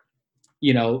then,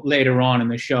 you know, later on in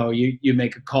the show, you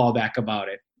make a callback about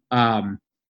it.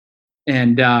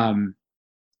 And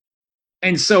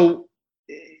so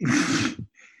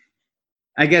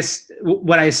I guess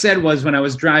what I said was, when I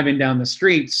was driving down the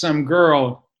street, some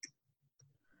girl,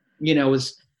 you know,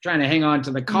 was trying to hang on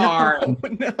to the car and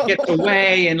get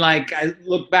away. And like, I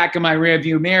look back in my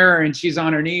rearview mirror, and she's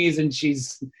on her knees, and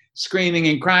she's screaming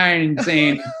and crying and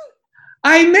saying,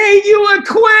 I made you a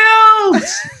quilt.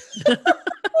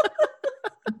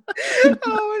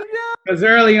 Oh no! Because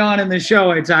early on in the show,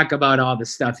 I talk about all the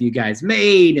stuff you guys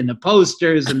made, and the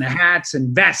posters, and the hats,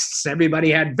 and vests.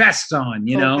 Everybody had vests on,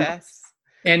 you know,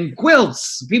 and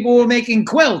quilts. People were making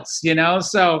quilts, you know.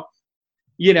 So,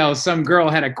 you know, some girl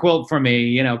had a quilt for me,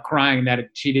 you know, crying that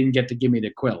she didn't get to give me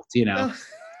the quilt, you know.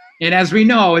 And as we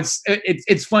know,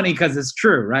 it's funny because it's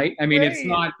true, right? I mean, it's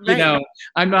not, you know,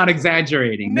 I'm not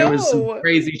exaggerating. There was some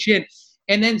crazy shit,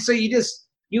 and then so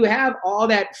you have all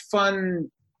that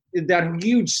fun, that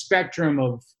huge spectrum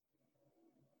of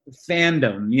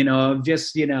fandom, you know,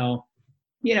 just, you know,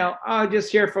 oh, just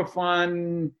here for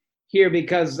fun, here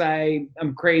because I'm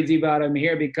crazy about him,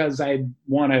 here because I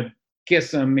want to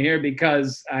kiss him, here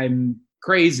because I'm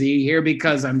crazy, here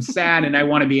because I'm sad and I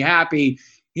want to be happy,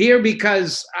 here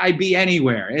because I'd be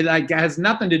anywhere. It like has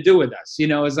nothing to do with us.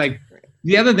 It's like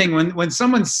the other thing when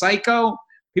someone's psycho,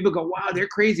 people go, wow, they're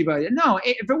crazy about it. No,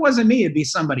 if it wasn't me, it'd be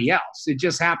somebody else. It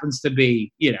just happens to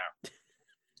be,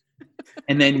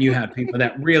 and then you have people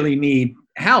that really need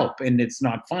help and it's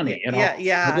not funny at all.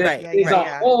 There's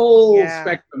a whole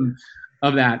spectrum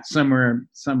of that somewhere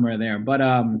there. But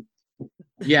I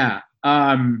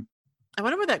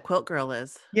wonder where that quilt girl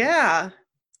is. Yeah.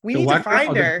 We need to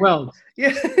find her. Well,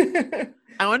 yeah.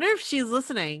 I wonder if she's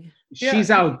listening.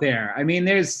 She's out there. I mean,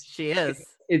 she is.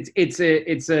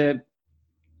 It's a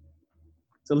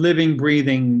living,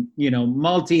 breathing,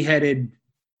 multi-headed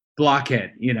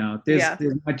blockhead. There's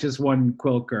not just one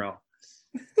quilt girl.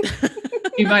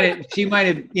 She might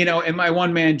have, in my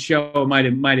one-man show might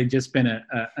have just been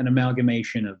an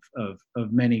amalgamation of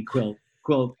many quilt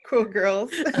girls.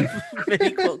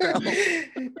 Many quilt girls.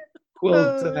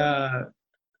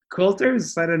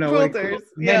 Quilters? I don't know. Quilters.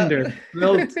 Mender.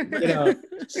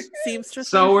 Seamstress.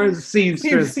 Sewers,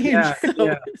 seamstress.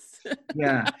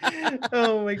 Yeah.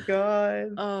 Oh my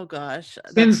God. Oh gosh.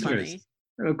 Spinsters.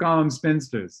 We'll call them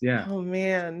spinsters. Yeah. Oh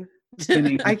man.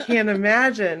 I can't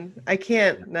imagine. I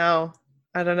can't. No,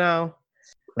 I don't know.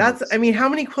 How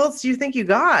many quilts do you think you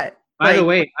got? By the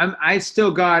way, I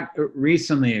still got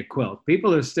recently a quilt.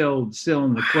 People are still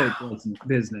in the quilt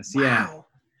business. Yeah. Wow.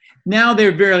 Now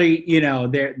they're very,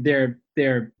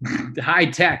 they're high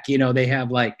tech. They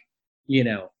have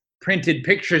printed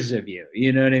pictures of you.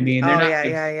 You know what I mean?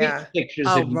 They're not pictures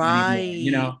of you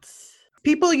anymore,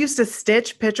 People used to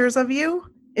stitch pictures of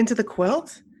you into the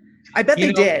quilt. I bet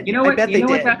they did. You know what? I bet they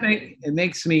did. It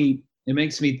makes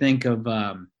me think of.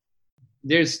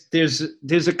 There's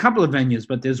a couple of venues,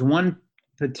 but there's one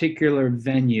particular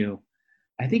venue.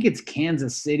 I think it's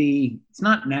Kansas City. It's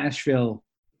not Nashville.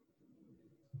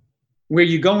 Where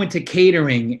you go into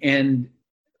catering and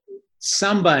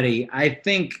somebody, I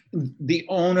think the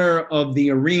owner of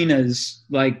the arena's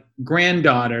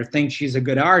granddaughter thinks she's a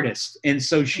good artist. And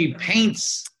so she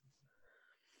paints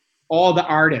all the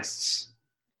artists.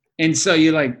 And so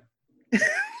you're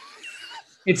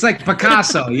it's like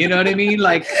Picasso, you know what I mean?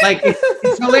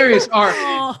 It's hilarious. Or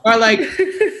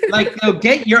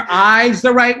get your eyes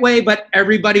the right way, but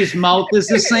everybody's mouth is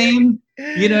the same.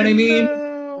 You know what I mean?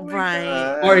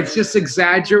 Right. Or it's just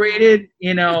exaggerated,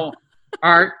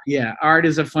 art. Yeah. Art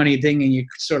is a funny thing. And you're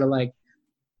sort of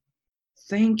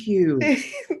thank you.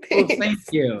 Thank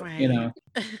you. Right.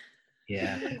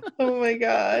 Yeah. Oh my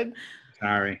God.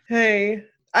 Sorry. Hey,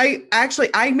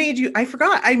 I made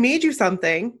you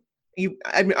something.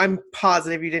 I'm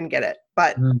positive you didn't get it,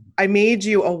 but I made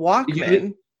you a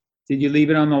Walkman. Did you leave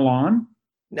it on the lawn?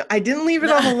 No, I didn't leave it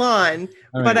on the lawn,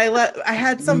 but I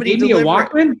had somebody deliver a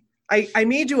Walkman. It. I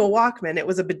made you a Walkman. It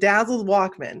was a bedazzled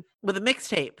Walkman with a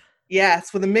mixtape.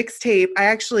 Yes, with a mixtape. I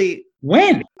actually.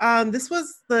 When? This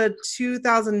was the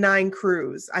 2009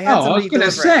 cruise. I was going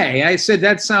to say. I said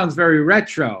that sounds very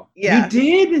retro. Yeah. You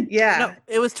did? Yeah. No,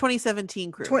 it was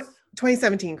 2017 cruise.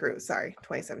 2017 cruise. Sorry,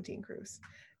 2017 cruise.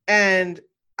 And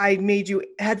I made you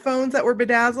headphones that were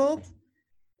bedazzled.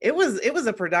 It was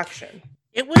a production.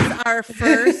 It was our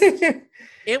first.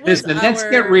 Listen, let's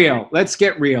get real. Let's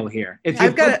get real here. If you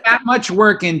put that much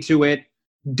work into it,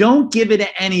 don't give it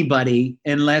to anybody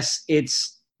unless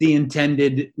it's the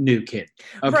intended new kid.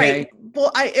 Okay. Right.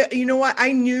 Well, you know what?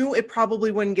 I knew it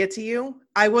probably wouldn't get to you.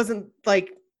 I wasn't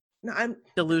I'm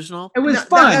delusional. It was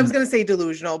fun. I was going to say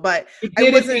delusional, but it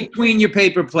did it between your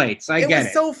paper plates. I get it. It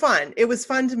was so fun. It was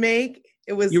fun to make.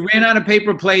 It was. You ran out of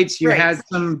paper plates. You had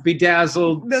some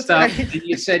bedazzled stuff, and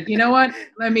you said, "You know what?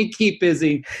 Let me keep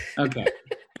busy." Okay.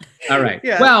 All right.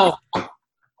 Yeah. Well,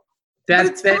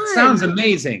 that sounds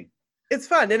amazing. It's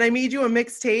fun, and I made you a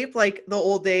mixtape like the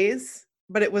old days,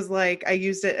 but it was I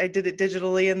did it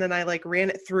digitally, and then I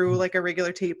ran it through like a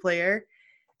regular tape player,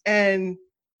 and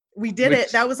we did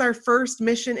it. That was our first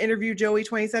Mission Interview Joey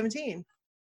 2017.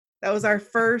 That was our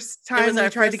first time we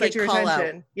tried to get your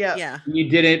attention. Yeah. Yeah. You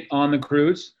did it on the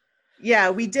cruise?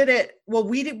 Yeah, we did it. Well,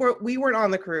 we weren't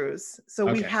on the cruise. So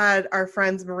we had our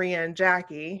friends Maria and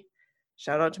Jackie.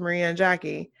 Shout out to Maria and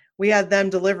Jackie. We had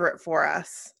them deliver it for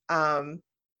us.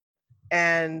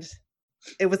 And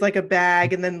it was like a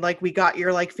bag, and then we got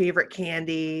your favorite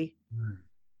candy,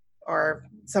 or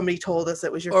somebody told us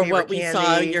it was your favorite candy. Or what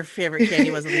we saw your favorite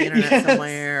candy was on the internet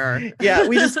somewhere. Or... Yeah,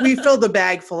 we filled the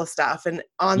bag full of stuff, and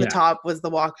on the top was the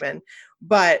Walkman.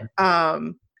 But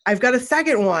I've got a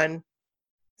second one,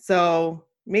 so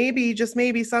maybe, just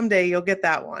maybe someday you'll get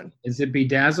that one. Is it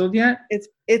bedazzled yet?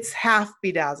 It's half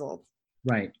bedazzled.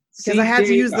 Right. Because I had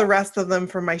to use the rest of them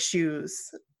for my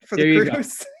shoes. for There the you go.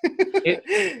 cruise.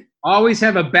 Always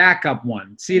have a backup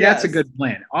one. See, that's a Yes. good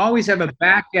plan. Always have a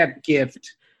backup gift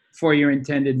for your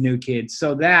intended new kids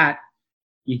so that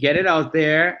you get it out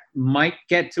there, might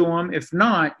get to them. If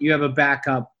not, you have a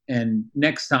backup, and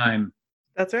next time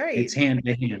That's right. it's hand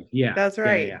to hand. Yeah. That's Yeah,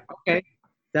 right. yeah. Okay.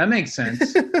 That makes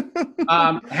sense.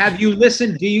 Have you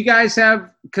listened? Do you guys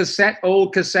have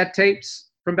old cassette tapes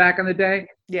from back in the day?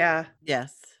 Yeah.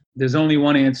 Yes. There's only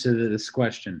one answer to this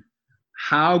question.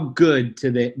 How good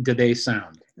do they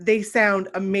sound? They sound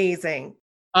amazing.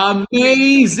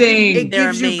 Amazing. It They're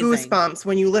gives you amazing. goosebumps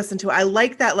when you listen to it. I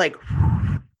like that like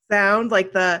sound,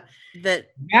 like the That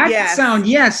Yes. Sound,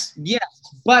 yes.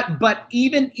 But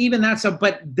even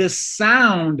but the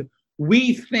sound,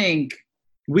 we think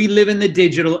we live in the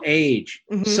digital age.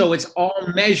 Mhm. So it's all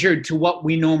measured to what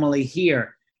we normally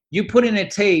hear. You put in a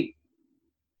tape.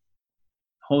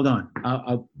 Hold on.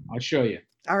 I'll show you.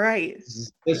 all right.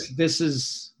 This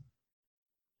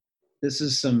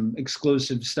is some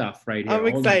exclusive stuff right here. I'm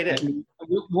Hold on. excited.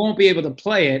 We won't be able to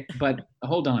play it, but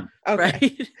hold on. Okay.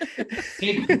 right.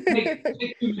 Take 2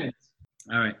 minutes.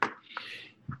 All right.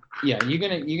 Yeah, you're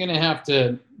gonna have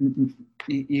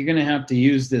to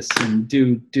use this and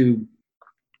do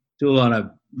a lot of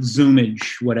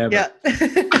zoomage, whatever. Yeah.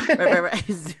 right.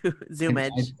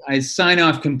 Zoomage. I sign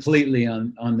off completely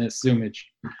on this zoomage.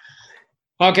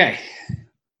 Okay.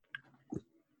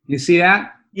 You see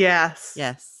that? Yes.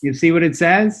 Yes. You see what it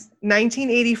says?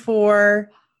 1984,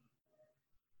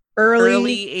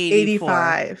 early 84.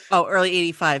 85. Oh, early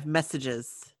 85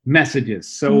 messages. Messages.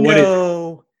 So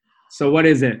No. what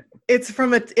is it? It's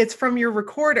from your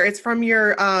recorder. It's from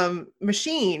your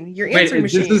machine, your Wait, answering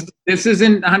machine. this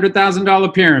isn't $100,000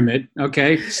 pyramid.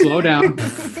 Okay, slow down.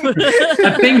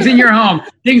 Things in your home,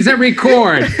 things that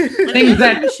record, things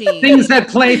that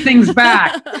play things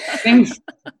back, things.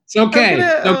 It's okay.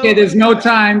 Okay, there's no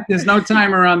time. There's no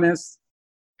timer on this.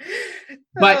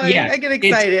 But yes, I get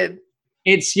excited.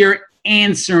 It's your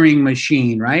answering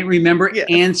machine, right? Remember Yes.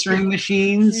 answering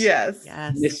machines? Yes.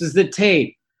 Yes. This is the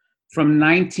tape from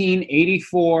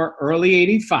 1984, early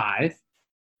 85.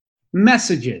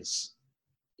 Messages.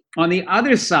 On the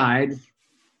other side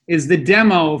is the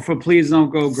demo for Please Don't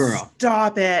Go Girl.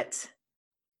 Stop it.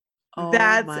 Oh,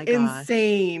 That's my gosh.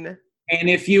 insane. And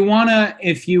if you want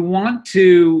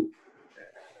to,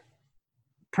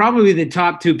 probably the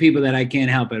top two people that I can't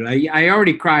help it. I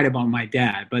already cried about my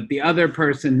dad, but the other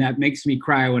person that makes me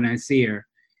cry when I see her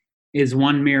is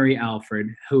one Mary Alfred,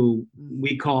 who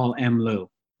we call M. Lou,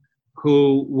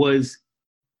 who was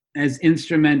as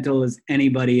instrumental as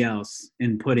anybody else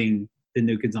in putting the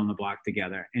New Kids on the Block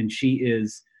together. And she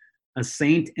is a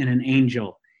saint and an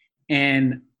angel.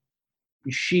 And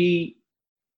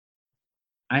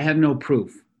I have no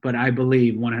proof, but I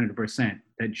believe 100%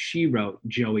 that she wrote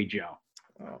Joey Joe.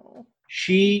 Oh.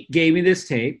 She gave me this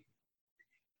tape,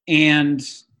 and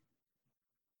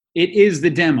it is the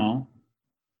demo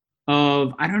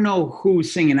of, I don't know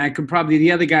who's singing.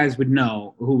 The other guys would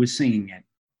know who was singing it.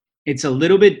 It's a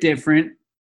little bit different.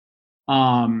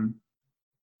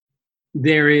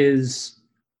 There is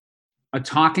a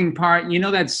talking part. You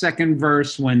know that second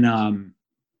verse when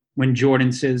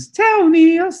Jordan says, "Tell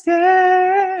me you'll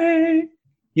stay."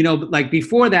 You know, like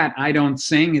before that, I don't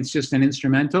sing. It's just an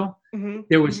instrumental. Mhm.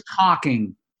 There was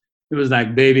talking. It was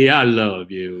like, "Baby, I love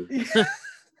you.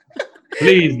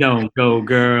 Please don't go,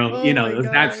 girl." Oh You know, my it was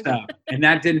that God. stuff. And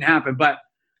that didn't happen. But,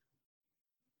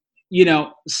 you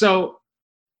know, so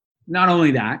not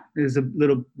only that, there's a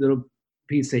little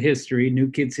piece of history, New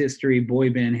Kids history, boy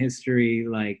band history,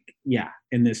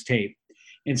 in this tape.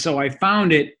 And so I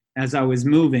found it as I was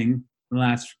moving the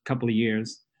last couple of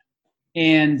years.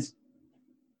 And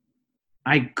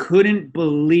I couldn't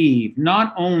believe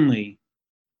not only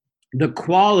the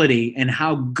quality and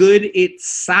how good it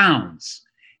sounds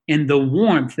and the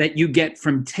warmth that you get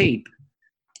from tape.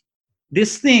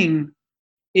 This thing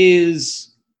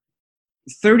is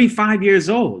 35 years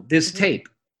old, this tape.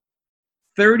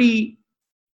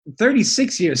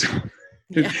 36 years old.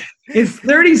 Yeah. It's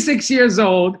 36 years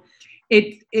old.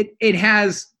 It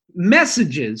has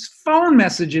messages, phone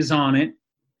messages on it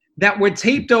that were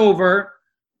taped over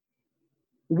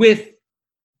with,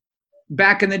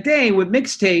 back in the day with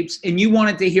mixtapes, and you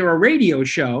wanted to hear a radio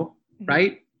show,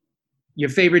 right? Your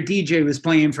favorite DJ was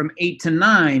playing from 8 to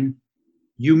 9.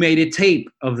 You made a tape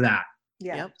of that.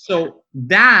 Yeah. Yep. So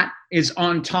that is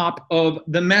on top of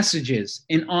the messages.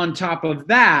 And on top of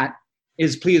that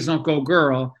is Please Don't Go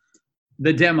Girl,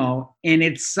 the demo. And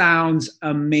it sounds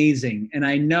amazing. And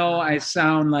I know I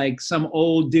sound like some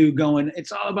old dude going,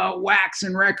 it's all about wax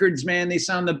and records, man. They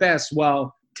sound the best.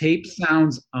 Well, tape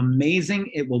sounds amazing.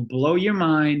 It will blow your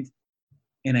mind.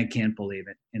 and I can't believe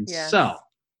it. And Yes. so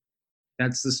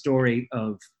that's the story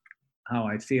of how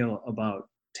I feel about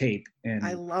tape and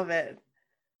I love it.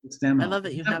 its demo. I love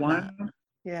that you Isn't have wild? that.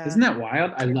 Yeah. Isn't that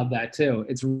wild? I love that too.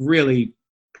 It's really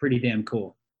pretty damn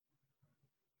cool.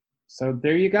 So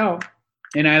there you go.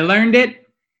 And I learned it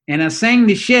and I sang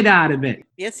the shit out of it.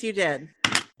 Yes, you did.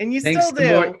 And you Thanks still to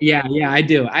do. Lord. Yeah, I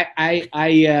do.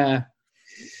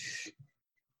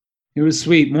 It was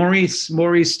sweet. Maurice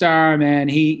Starr, man,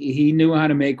 he knew how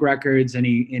to make records, and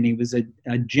he was a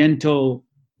gentle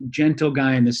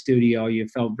guy in the studio. You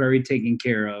felt very taken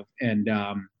care of, and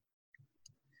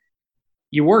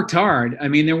you worked hard. I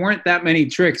mean, there weren't that many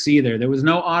tricks either. There was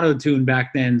no auto-tune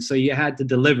back then, so you had to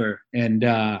deliver. And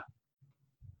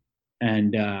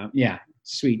yeah,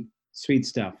 sweet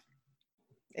stuff.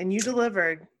 And you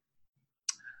delivered.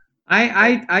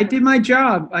 I did my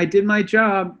job.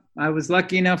 I was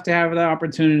lucky enough to have the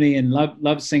opportunity and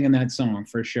love singing that song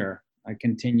for sure. I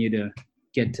continue to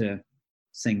get to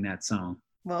sing that song.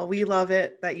 Well, we love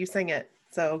it that you sing it.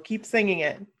 So keep singing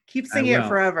it. Keep singing it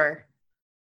forever.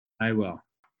 I will.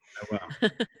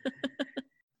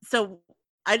 So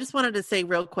I just wanted to say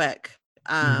real quick,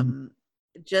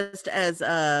 just as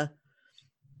a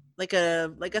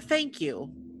thank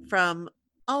you from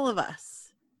all of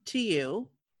us to you.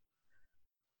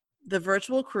 The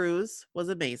virtual cruise was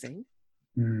amazing.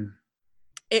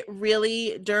 It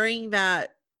really, during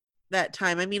that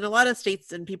time, I mean, a lot of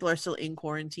states and people are still in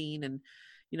quarantine, and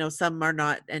some are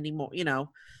not anymore,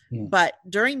 but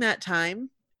during that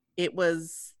time it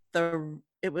was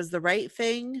the right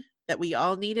thing that we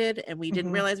all needed, and we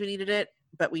didn't realize we needed it,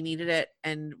 but we needed it,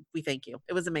 and we thank you.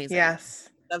 It was amazing. Yes.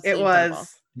 Absolutely it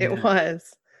was incredible. It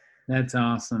was. That's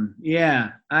awesome.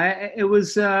 Yeah. It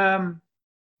was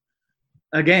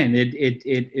again,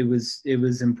 it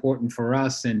was important for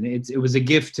us, and it was a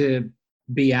gift to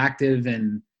be active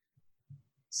and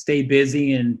stay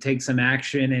busy and take some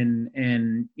action,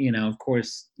 and of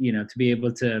course, to be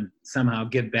able to somehow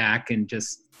give back and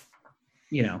just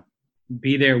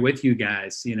be there with you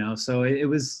guys, so it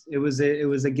was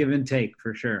a give and take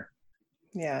for sure.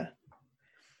 Yeah.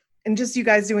 And just you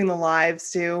guys doing the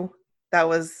lives too, that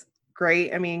was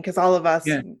great. I mean, because all of us,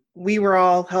 we were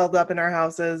all held up in our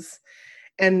houses,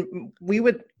 and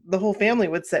the whole family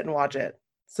would sit and watch it.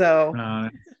 So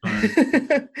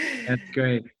that's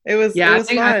great. It was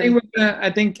fun.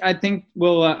 I think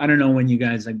we'll I don't know when you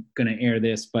guys are gonna air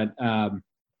this, but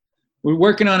we're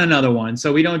working on another one,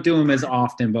 so we don't do them as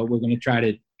often, but we're gonna try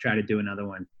to do another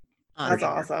one. That's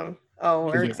awesome. Oh,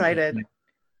 we're excited.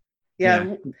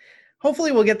 Yeah.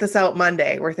 Hopefully we'll get this out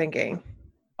Monday, we're thinking.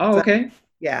 Oh, okay.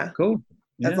 Yeah. Cool.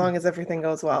 Yeah. As long as everything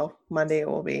goes well, Monday it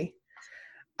will be.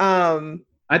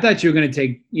 I thought you were going to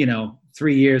take,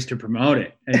 3 years to promote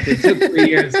it. It took 3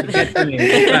 years to get to me.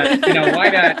 But,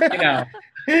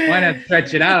 why not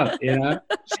stretch it out,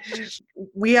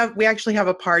 We actually have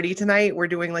a party tonight. We're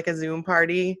doing like a Zoom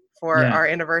party for our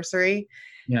anniversary.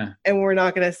 Yeah. And we're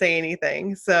not going to say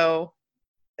anything. So,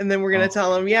 and then we're going to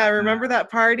tell them, remember that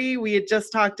party? We had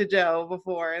just talked to Joe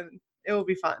before, and it will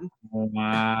be fun.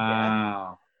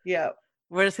 Wow. Yeah.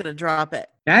 We're just gonna drop it.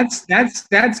 That's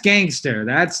gangster.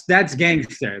 That's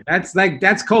gangster.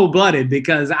 That's cold-blooded,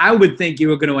 because I would think you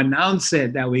were going to announce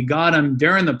it that we got him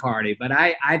during the party, but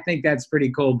I think that's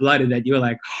pretty cold-blooded that you were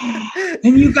like, oh,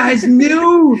 and you guys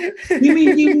knew. You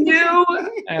mean you knew?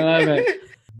 I love it.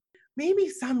 Maybe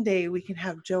someday we can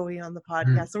have Joey on the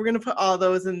podcast. So we're gonna put all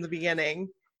those in the beginning,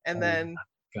 and then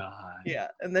God. Yeah,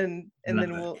 and then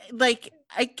we'll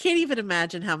I can't even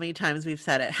imagine how many times we've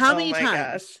said it. How many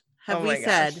times have we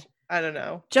said? I don't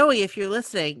know. Joey, if you're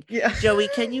listening, Joey,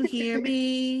 can you hear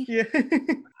me? Yeah.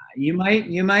 You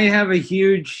might have a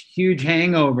huge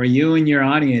hangover. You and your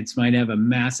audience might have a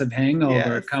massive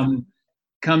hangover come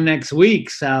next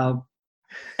week. So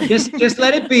just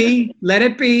let it be. Let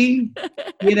it be.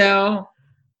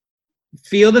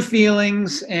 Feel the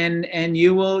feelings, and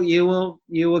you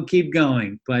will keep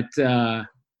going. But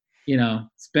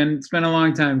it's been a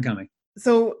long time coming.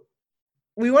 So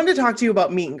we wanted to talk to you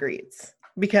about meet and greets,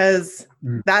 because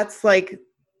that's like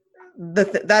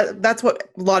that's what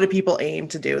a lot of people aim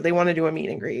to do. They want to do a meet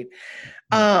and greet.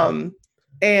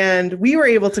 And we were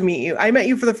able to meet you. I met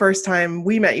you for the first time.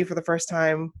 We met you for the first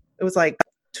time. It was like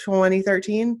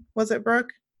 2013, was it,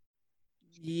 Brooke?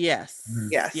 Yes.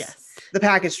 Yes. The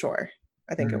package tour,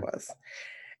 I think it was.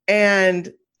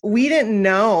 And we didn't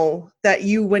know that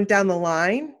you went down the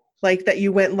line, like that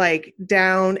you went like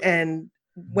down and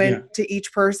went to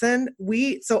each person.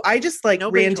 So I just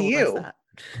ran to you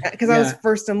because I was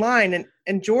first in line,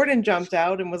 and Jordan jumped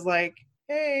out and was like,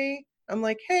 hey. I'm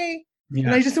like, hey.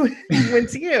 And I just went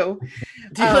to you.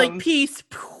 Do you like peace?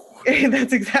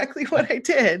 That's exactly what I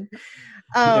did.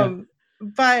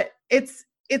 But it's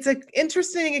an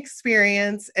interesting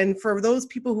experience. And for those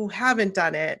people who haven't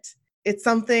done it, it's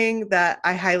something that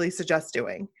I highly suggest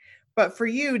doing. But for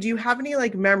you, do you have any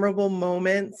like memorable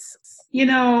moments? You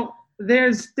know,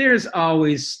 there's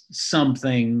always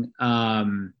something.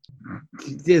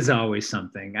 There's always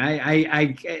something.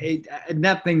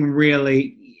 Nothing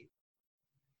really.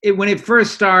 When it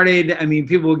first started, I mean,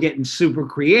 people were getting super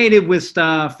creative with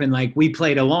stuff, and like we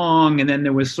played along, and then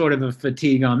there was sort of a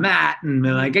fatigue on that, and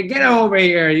they're like, "Get over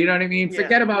here," you know what I mean? Yeah.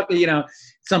 Forget about the, you know.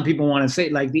 Some people want to say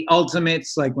like the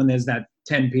ultimates, like when there's that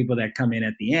 10 people that come in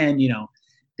at the end, you know,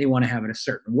 they want to have it a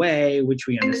certain way, which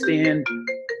we understand.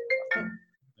 Let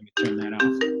me turn that off.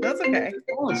 That's okay.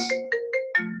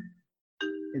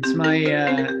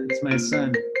 It's my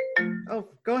son. Oh,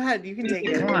 go ahead. You can take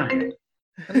it. Decline.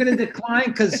 I'm going to decline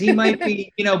because he might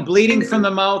be, you know, bleeding from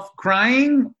the mouth,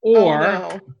 crying,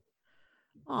 or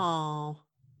or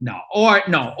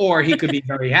he could be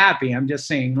very happy. I'm just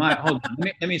saying. Hold on,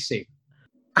 let me see.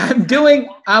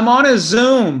 I'm on a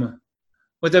Zoom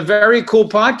with a very cool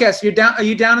podcast. Are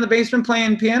you down in the basement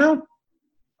playing piano?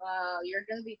 Well, you're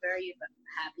going to be very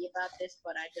happy about this,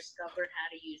 but I discovered how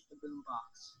to use the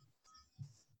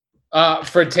boombox.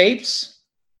 For tapes?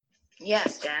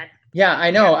 Yes, Dad. Yeah,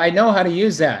 I know how to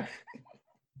use that.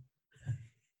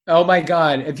 Oh my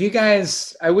God. If you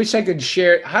guys, I wish I could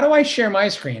share. How do I share my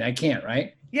screen? I can't,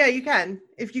 right? Yeah, you can.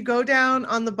 If you go down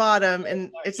on the bottom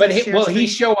and it says But share will screen. he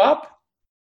show up?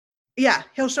 Yeah,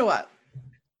 he'll show up.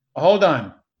 Hold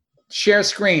on. Share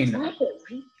screen.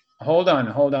 Hold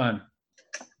on.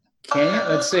 Can you?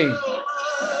 Let's see.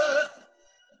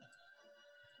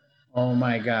 Oh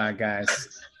my God,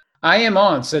 guys. I am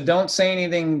on, so don't say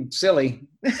anything silly.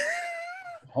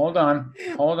 Hold on.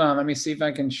 Let me see if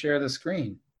I can share the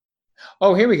screen.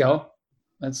 Oh, here we go.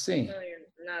 Let's see. No, you're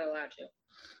not allowed to.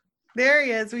 There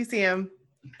he is. We see him.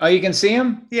 Oh, you can see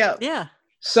him? Yeah. Yeah.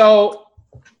 So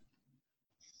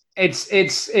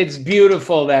it's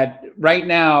beautiful that right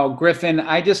now, Griffin,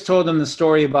 I just told him the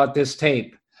story about this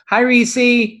tape. Hi, Reese.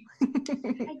 Hi,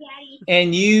 Daddy.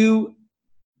 And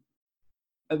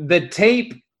the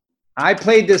tape, I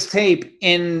played this tape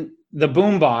in the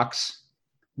boombox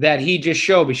that he just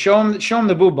showed me. Show him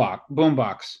the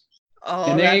boombox. Oh,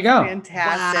 and there you go.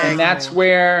 Fantastic. And that's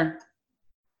where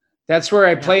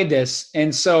I played this.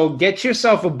 And so get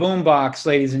yourself a boombox,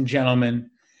 ladies and gentlemen,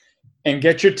 and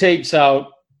get your tapes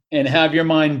out and have your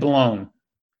mind blown.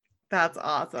 That's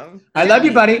awesome. I love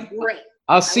you, buddy. Great.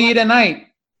 I'll see you tonight.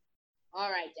 All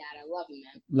right, Dad. I love you,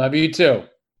 man. Love you too.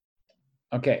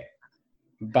 Okay.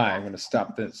 Bye. I'm going to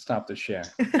stop the share.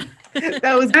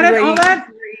 That was great. All that?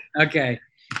 Okay.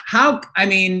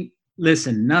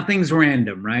 Listen, nothing's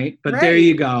random, right? But there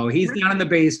you go. He's down in the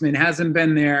basement, hasn't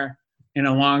been there in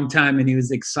a long time, and he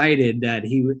was excited that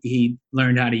he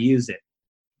learned how to use it.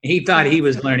 He thought he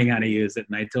was learning how to use it,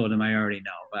 and I told him I already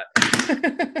know. But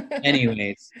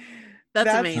anyways. That's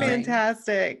amazing. amazing.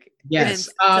 Fantastic. Yes.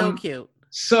 So cute.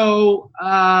 So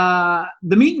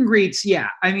the meet and greets, yeah.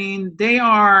 I mean, they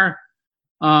are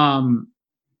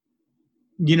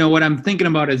you know, what I'm thinking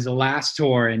about is the last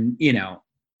tour, and you know,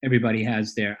 everybody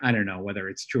has their, I don't know whether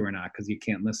it's true or not because you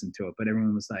can't listen to it, but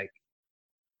everyone was like,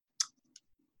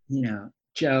 you know,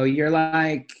 Joe, you're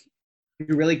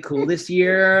really cool this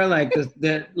year. Like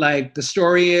the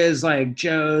story is like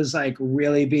Joe's like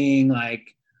really being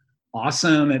like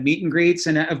awesome at meet and greets.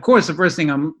 And of course, the first thing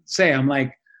I'm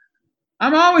like,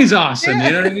 I'm always awesome.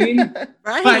 You know what I mean?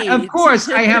 Right. But of course,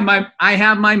 I have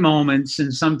my moments,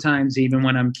 and sometimes even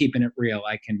when I'm keeping it real,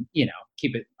 I can, you know,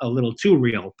 keep it a little too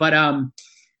real. But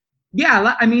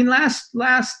yeah, I mean, last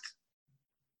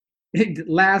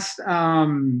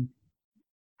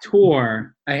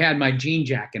tour, I had my jean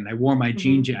jacket. I wore my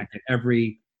jean jacket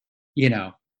every, you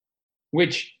know,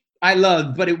 which I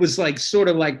loved, but it was like sort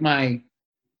of like my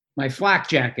flak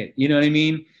jacket. You know what I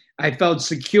mean? I felt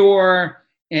secure.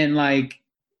 And like,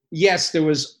 yes, there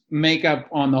was makeup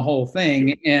on the whole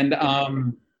thing. And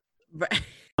I'm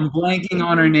blanking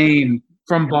on her name,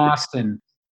 from Boston.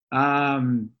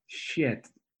 Shit.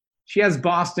 She has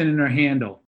Boston in her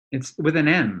handle. It's with an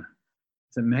M.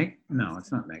 Is it Meg? No,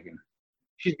 it's not Megan.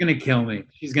 She's going to kill me.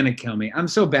 I'm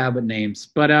so bad with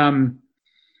names. But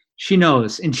she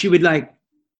knows. And she would like,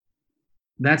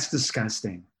 that's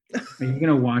disgusting. Are you going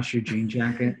to wash your jean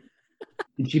jacket?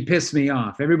 And she pissed me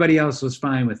off. Everybody else was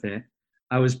fine with it.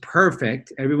 I was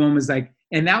perfect. Everyone was like,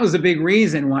 and that was a big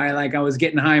reason why like I was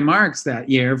getting high marks that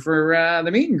year for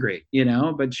the meet and greet, you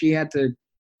know, but she had to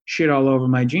shit all over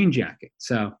my jean jacket.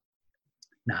 So,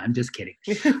 no, I'm just kidding.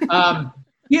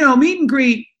 You know, meet and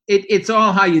greet, it's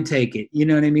all how you take it. You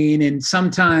know what I mean? And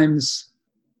sometimes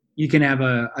you can have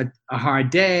a hard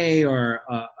day or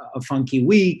a funky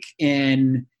week,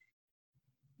 and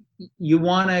you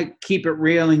want to keep it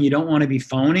real and you don't want to be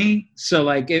phony. So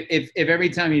like if every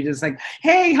time you're just like,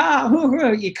 hey, ha, hoo,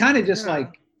 hoo, you kind of just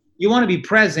like, you want to be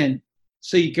present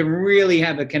so you can really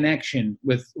have a connection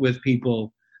with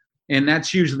people. And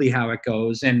that's usually how it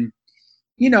goes. And,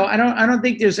 you know, I don't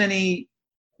think there's any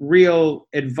real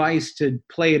advice to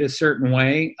play it a certain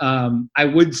way. I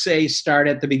would say start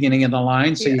at the beginning of the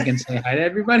line so you can say hi to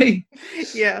everybody.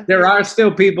 Yeah. There are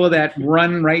still people that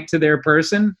run right to their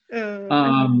person.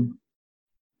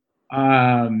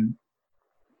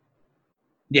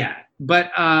 Yeah,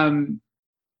 but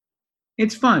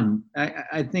it's fun.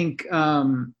 I think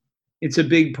it's a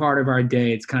big part of our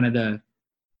day. It's kind of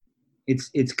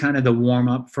the warm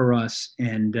up for us,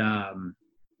 and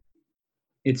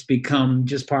it's become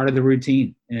just part of the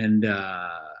routine. And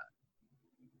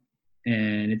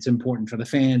it's important for the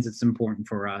fans. It's important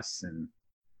for us, and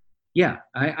yeah,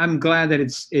 I'm glad that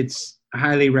it's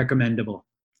highly recommendable.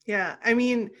 Yeah, I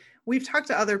mean, we've talked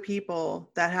to other people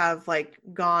that have like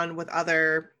gone with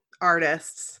other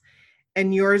artists,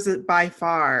 and yours by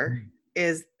far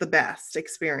is the best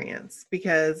experience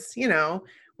because, you know,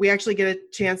 we actually get a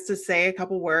chance to say a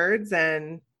couple words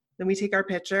and then we take our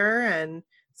picture, and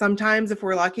sometimes if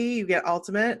we're lucky you get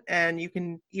ultimate and you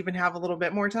can even have a little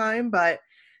bit more time, but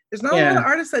there's not a lot of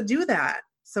artists that do that.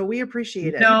 So we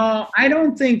appreciate it. No, I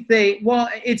don't think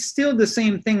it's still the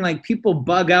same thing. Like people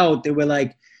bug out. They were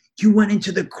like, you went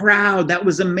into the crowd. That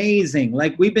was amazing.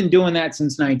 Like we've been doing that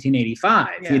since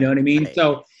 1985. Yeah, you know what I mean? Right.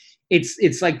 So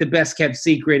it's like the best kept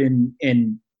secret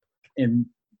in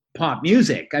pop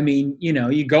music. I mean, you know,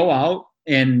 you go out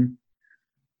and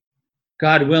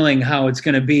God willing, how it's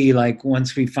going to be like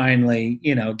once we finally,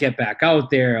 you know, get back out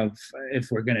there of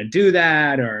if we're going to do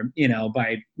that or, you know,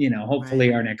 by, you know,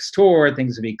 hopefully our next tour,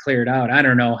 things will be cleared out. I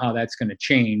don't know how that's going to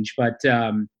change, but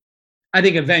I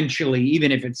think eventually,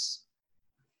 even if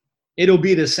it'll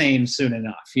be the same soon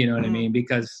enough, you know what I mean?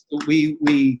 Because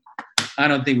I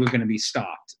don't think we're going to be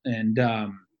stopped. And but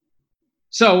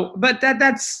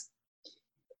that's,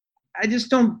 I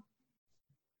don't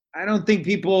think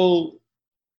people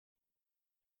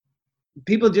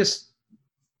just,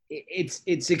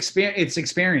 it's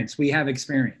experience. We have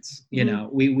experience, you know,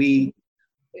 we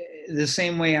the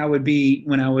same way I would be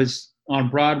when I was on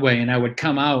Broadway and I would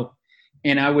come out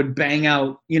and I would bang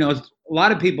out, you know, a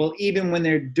lot of people, even when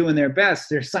they're doing their best,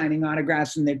 they're signing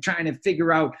autographs and they're trying to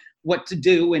figure out what to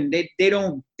do. And they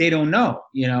don't know,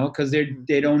 you know, cause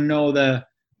they don't know the,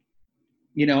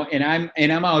 you know, and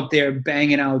I'm out there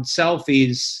banging out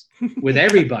selfies with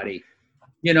everybody.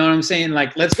 You know what I'm saying?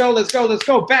 Like, let's go.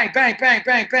 Bang, bang, bang,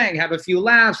 bang, bang. Have a few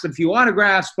laughs, a few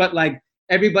autographs, but like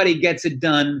everybody gets it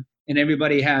done and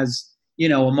everybody has, you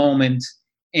know, a moment.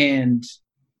 And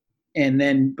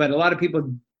then, but a lot of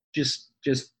people just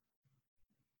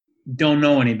don't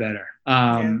know any better.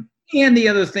 And the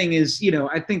other thing is, you know,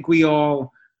 I think we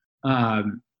all have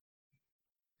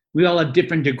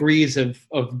different degrees of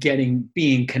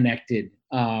being connected.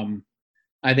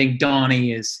 I think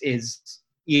Donnie is,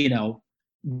 you know,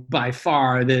 by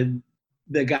far the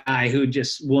guy who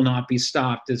just will not be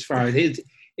stopped as far as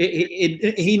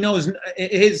he knows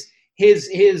his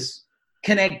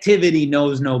connectivity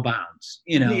knows no bounds,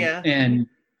 you know. Yeah. And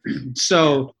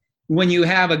so when you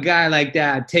have a guy like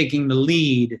that taking the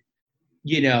lead,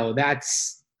 you know,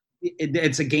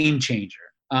 it's a game changer.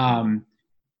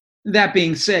 That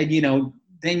being said, you know,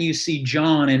 then you see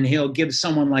John and he'll give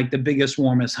someone like the biggest,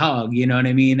 warmest hug, you know what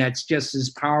I mean? That's just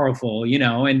as powerful, you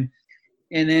know, and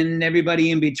then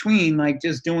everybody in between, like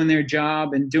just doing their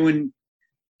job and doing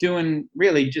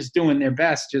really just doing their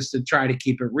best just to try to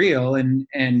keep it real and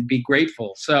be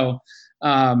grateful. So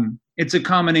it's a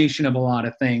combination of a lot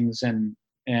of things and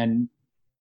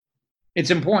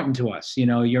it's important to us, you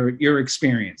know, your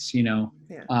experience, you know,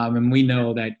 and we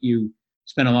know that you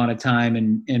spend a lot of time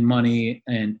and money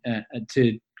and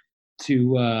to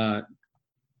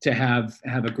have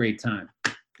a great time.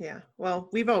 Yeah. Well,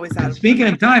 we've always had. Speaking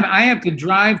of time, I have to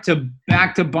drive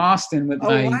back to Boston with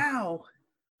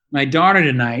my daughter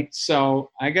tonight, so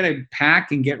I gotta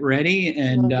pack and get ready.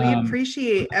 And we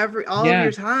appreciate all of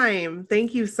your time.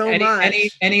 Thank you so much.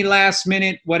 Any last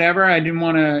minute whatever. I didn't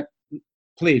want to.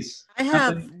 Please. I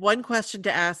have one question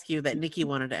to ask you that Nikki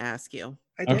wanted to ask you.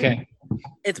 Okay.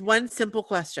 It's one simple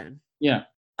question. Yeah.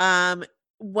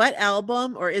 What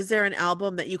album, or is there an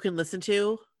album that you can listen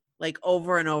to like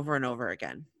over and over and over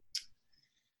again?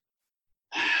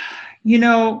 You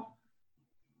know,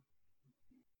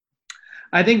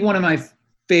 I think one of my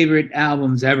favorite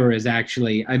albums ever is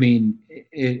actually, I mean,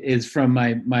 it is from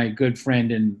my good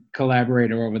friend and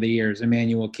collaborator over the years,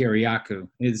 Emmanuel Kiriakou.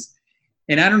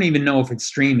 And I don't even know if it's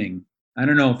streaming. I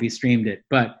don't know if he streamed it,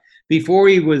 but before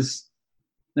he was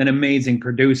an amazing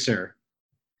producer,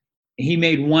 he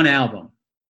made one album,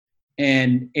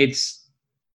 and it's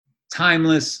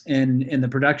timeless, and the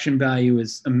production value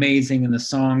is amazing, and the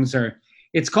songs are.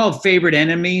 It's called Favorite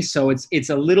Enemy, so it's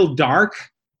a little dark,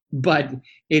 but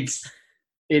it's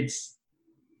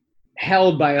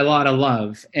held by a lot of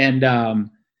love, and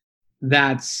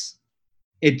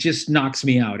it just knocks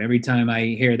me out every time I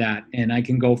hear that, and I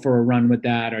can go for a run with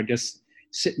that, or just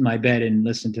sit in my bed and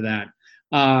listen to that.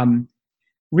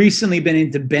 Recently been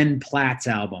into Ben Platt's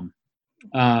album.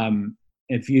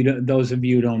 If those of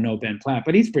you who don't know Ben Platt,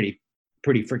 but he's pretty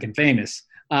freaking famous.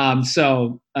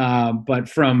 But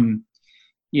from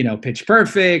Pitch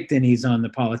Perfect, and he's on The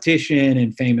Politician,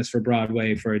 and famous for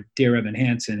Broadway for Dear Evan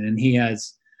Hansen, and he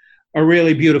has a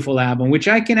really beautiful album, which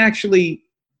I can actually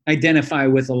identify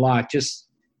with a lot. Just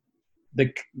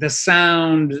the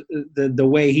sound, the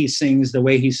way he sings, the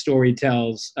way he story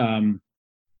tells.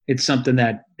 It's something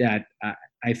that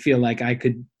I feel like I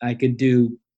could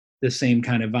do the same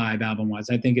kind of vibe album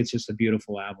wise. I think it's just a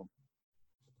beautiful album.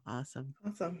 Awesome.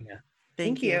 Yeah.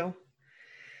 Thank you.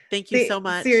 Thank you so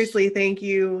much. Seriously, thank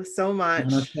you so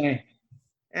much. Okay.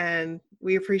 And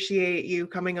we appreciate you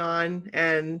coming on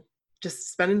and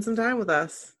just spending some time with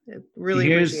us.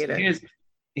 Really appreciate it.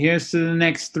 Here's to the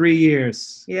next 3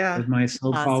 years. Yeah. With my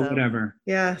so-called whatever.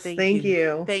 Yes. Thank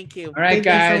you. Thank you. All right, thank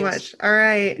guys. you so much. All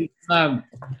right.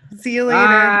 See you later.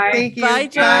 Bye. Thank you. Bye,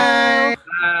 Joe. Bye.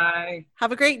 Bye.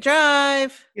 Have a great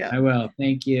drive. Yeah. I will.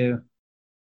 Thank you.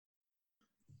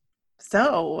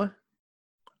 So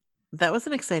that was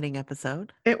an exciting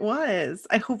episode. It was.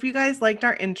 I hope you guys liked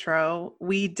our intro.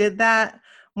 We did that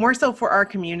more so for our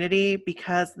community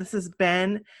because this has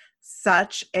been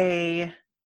such a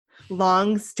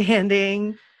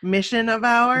long-standing mission of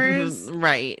ours.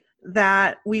 Right.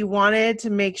 That we wanted to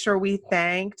make sure we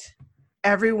thanked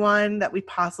everyone that we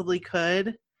possibly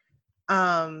could.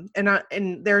 And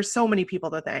there's so many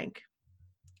people to thank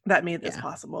that made this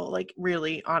possible. Like,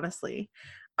 really, honestly.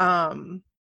 The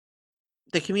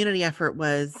community effort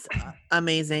was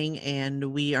amazing,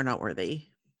 and we are not worthy.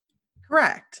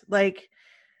 Correct. Like,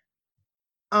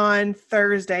 on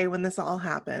Thursday when this all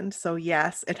happened. So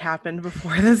yes, it happened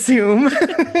before the Zoom.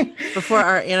 Before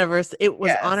our anniversary. It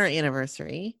was on our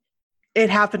anniversary. It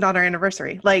happened on our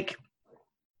anniversary. Like,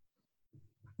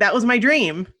 that was my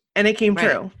dream, and it came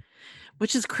true.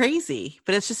 Which is crazy.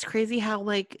 But it's just crazy how,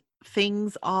 like,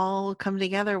 things all come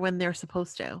together when they're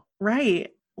supposed to.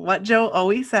 Right. What Joe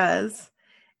always says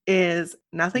is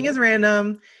nothing is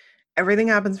random. Everything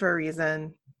happens for a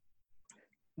reason.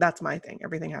 That's my thing.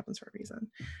 Everything happens for a reason.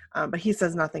 But he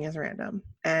says nothing is random.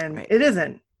 And it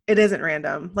isn't. It isn't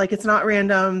random. Like, it's not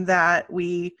random that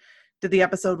we did the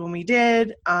episode when we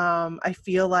did. I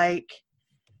feel like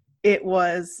it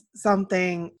was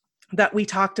something that we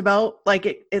talked about. Like,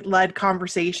 it led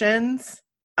conversations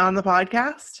on the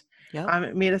podcast. Yep.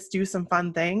 It made us do some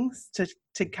fun things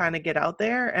to kind of get out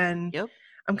there. And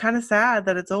I'm kind of sad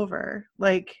that it's over.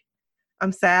 Like,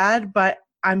 I'm sad, but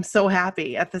I'm so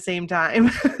happy at the same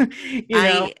time.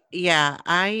 I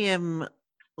am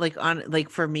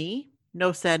for me,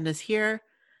 no sadness here.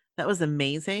 That was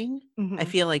amazing. Mm-hmm. I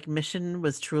feel like mission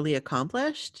was truly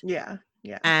accomplished. Yeah.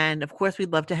 Yeah. And of course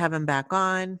we'd love to have him back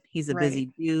on. He's a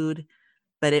busy dude,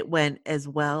 but it went as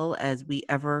well as we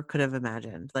ever could have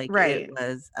imagined. Like, it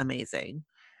was amazing.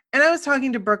 And I was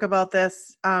talking to Brooke about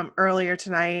this earlier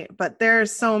tonight, but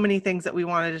there's so many things that we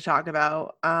wanted to talk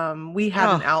about. We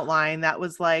had an outline that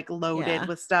was like loaded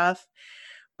with stuff,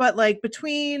 but like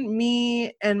between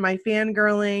me and my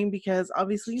fangirling, because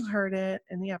obviously you heard it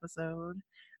in the episode,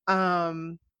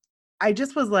 I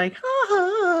just was like,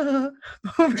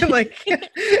 like,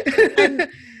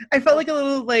 I felt like a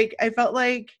little, like, I felt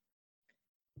like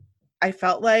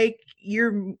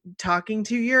you're talking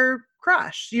to your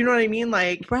crush. You know what I mean?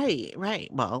 Like, right.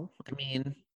 Well, I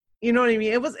mean, you know what I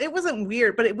mean? It wasn't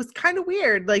weird, but it was kind of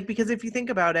weird. Like, because if you think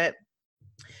about it,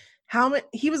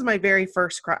 he was my very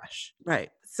first crush. Right.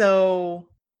 So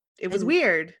it was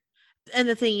weird. And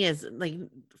the thing is, like,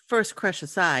 first crush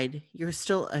aside, you're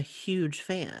still a huge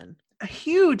fan. A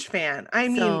huge fan. I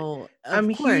mean, so, I'm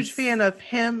a huge fan of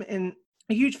him, and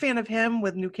a huge fan of him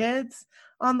with New Kids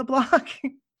on the Block.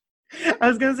 I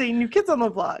was going to say New Kids on the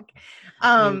Block.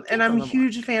 And I'm a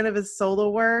huge fan of his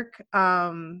solo work.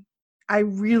 I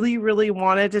really, really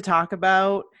wanted to talk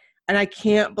about And I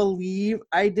can't believe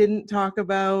I didn't talk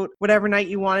about Whatever Night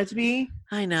You Want It to Be.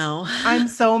 I know. I'm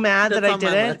so mad that That's I on my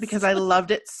didn't list. because I loved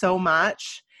it so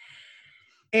much.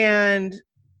 And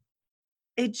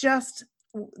it just,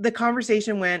 the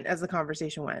conversation went as the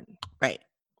conversation went. Right.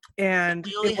 And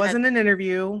We only it wasn't an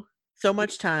interview. So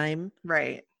much time.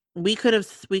 Right. We could have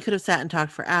sat and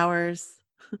talked for hours.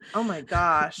 Oh my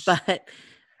gosh. But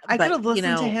I could have you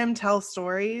listened to know, him tell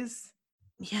stories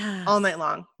yeah, all night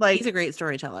long. Like, he's a great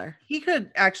storyteller. he could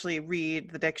actually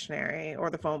read the dictionary or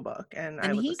the phone book, and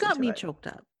I would he listen got to me it. choked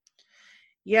up.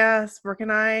 Yes, Brooke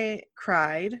and I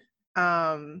cried.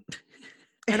 And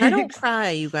I don't cry,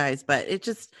 you guys, but it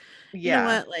just, you know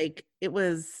what? Like, it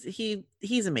was,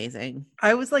 he's amazing.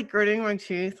 I was like gritting my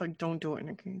teeth, like, don't do it,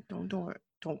 Nikki. Don't do it.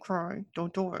 Don't cry.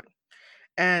 Don't do it.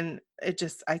 And it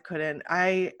just, I couldn't.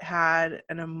 I had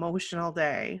an emotional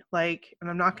day. Like, and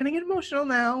I'm not going to get emotional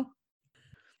now.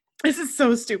 This is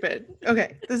so stupid.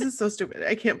 Okay, this is so stupid.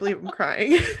 I can't believe I'm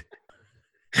crying.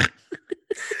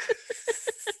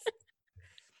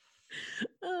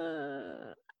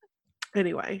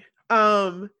 Anyway,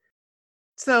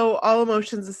 so all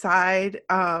emotions aside,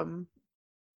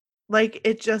 like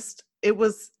it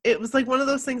was like one of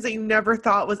those things that you never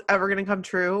thought was ever going to come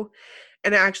true,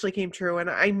 and it actually came true. And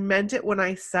I meant it when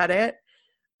I said it.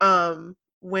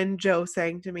 When Joe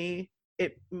sang to me,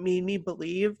 it made me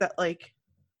believe that like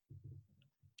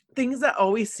things that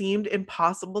always seemed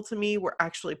impossible to me were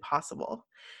actually possible.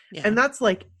 Yeah. And that's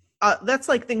like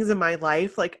things in my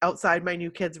life, like outside my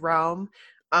new kids realm.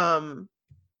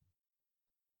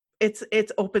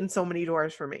 It's opened so many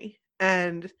doors for me,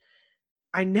 and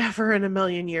I never in a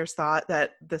million years thought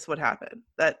that this would happen,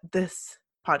 that this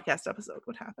podcast episode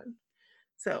would happen.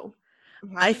 So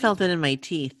I felt it in my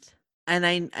teeth, and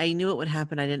I knew it would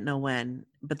happen. I didn't know when,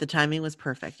 but the timing was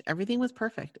perfect. Everything was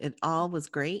perfect. It all was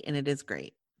great, and it is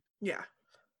great. Yeah.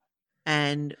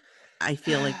 And I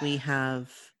feel like we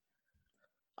have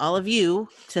all of you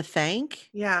to thank.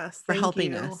 Yes, for thank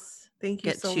helping you. us Thank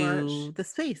you get so to much.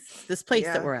 this place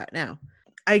Yeah. that we're at now.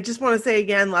 I just want to say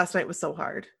again, last night was so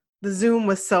hard. The Zoom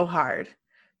was so hard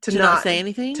To not say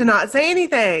anything? To not say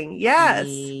anything. Yes.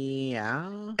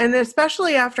 Yeah. And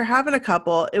especially after having a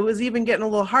couple, it was even getting a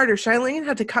little harder. Shailene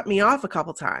had to cut me off a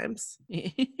couple times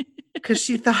because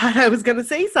she thought I was going to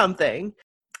say something.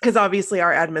 Because obviously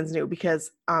our admins knew,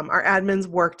 because our admins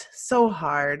worked so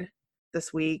hard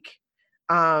this week.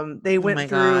 They went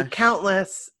through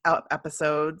countless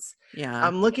episodes. Yeah.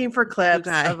 I'm looking for clips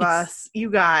of us. You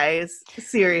guys,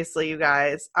 seriously, you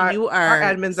guys. Our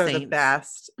admins are the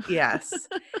best. Yes.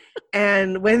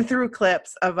 And went through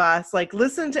clips of us, like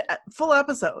listen to full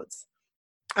episodes.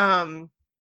 And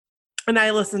I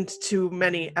listened to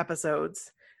many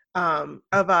episodes of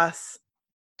us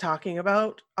talking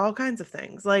about all kinds of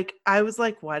things. Like, I was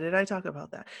like, why did I talk about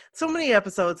that? So many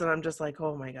episodes, and I'm just like,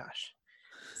 oh my gosh.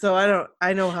 So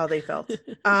I know how they felt.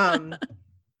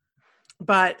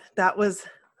 But that was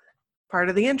part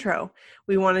of the intro.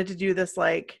 We wanted to do this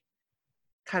like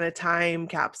kind of time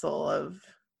capsule of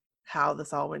how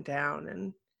this all went down,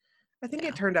 and I think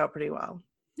it turned out pretty well.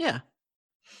 Yeah.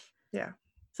 Yeah.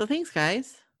 So thanks,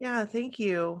 guys. Yeah, thank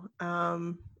you.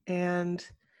 And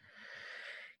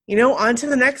on to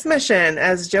the next mission,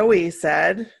 as Joey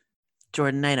said.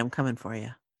 Jordan Knight, I'm coming for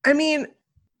you. I mean,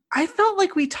 I felt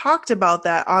like we talked about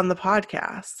that on the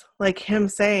podcast, like him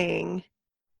saying.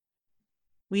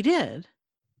 We did.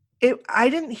 I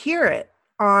didn't hear it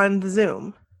on the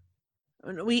Zoom.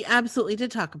 We absolutely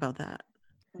did talk about that.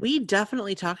 We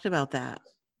definitely talked about that.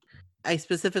 I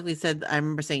specifically said, I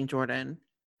remember saying Jordan.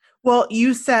 Well,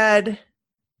 you said,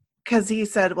 because he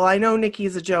said, well, I know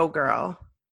Nikki's a Joe girl.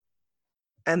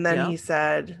 And then he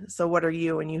said, so what are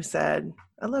you? And you said,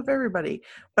 I love everybody.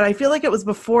 But I feel like it was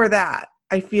before that.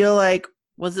 I feel like.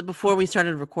 Was it before we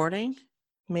started recording?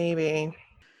 Maybe.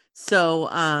 So,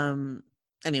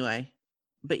 anyway,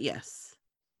 but yes.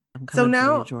 I'm coming so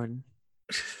now, for you, Jordan.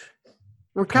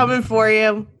 We're coming for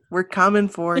you. We're coming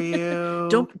for you.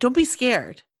 Don't be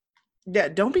scared. Yeah,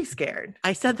 don't be scared.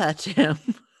 I said that to him.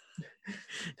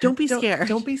 Don't be scared.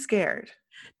 Don't be scared.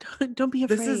 Don't be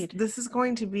afraid. This is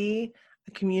going to be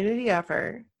a community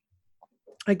effort.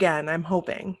 Again, I'm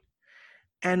hoping.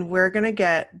 And we're going to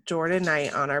get Jordan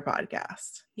Knight on our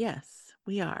podcast. Yes,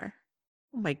 we are.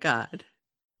 Oh my God.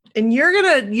 And you're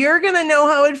gonna know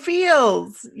how it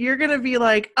feels. You're gonna be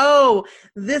like, oh,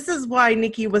 this is why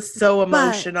Nikki was so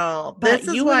emotional. But this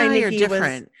is you why and I Nikki are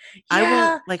different.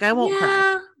 Yeah, I won't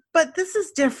cry. But this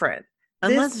is different.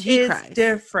 Unless he cries.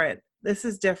 Different. This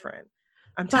is different.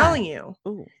 I'm telling you.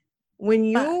 Ooh. When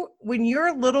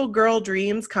your little girl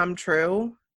dreams come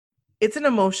true, it's an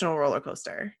emotional roller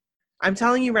coaster. I'm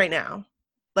telling you right now.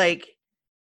 Like,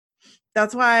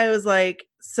 that's why I was like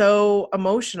so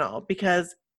emotional,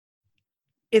 because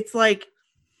it's like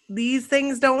these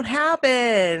things don't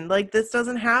happen. Like, this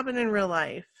doesn't happen in real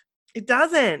life. It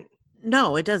doesn't.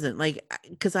 No, it doesn't. Like,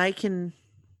 because I can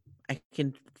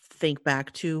think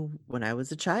back to when I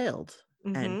was a child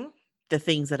and the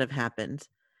things that have happened.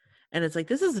 And it's like,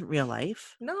 this isn't real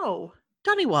life. No.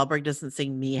 Donnie Wahlberg doesn't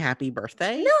sing me happy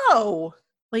birthday. No.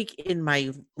 Like, in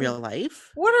my real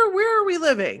life. Where are we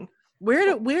living?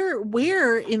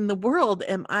 Where in the world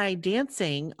am I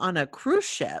dancing on a cruise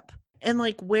ship? And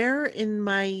like, where in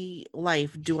my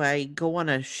life do I go on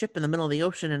a ship in the middle of the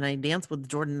ocean and I dance with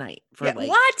Jordan Knight for like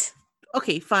what?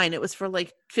 Okay, fine. It was for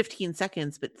like 15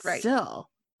 seconds, but still.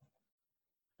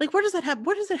 Like, where does that happen?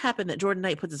 Where does it happen that Jordan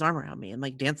Knight puts his arm around me and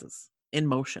like dances in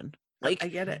motion? Like, I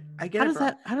get it. How does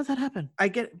that happen?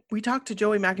 We talked to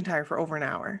Joey McIntyre for over an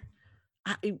hour.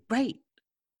 Right.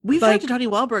 We've talked to Donnie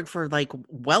Wahlberg for like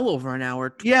well over an hour.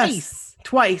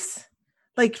 Twice.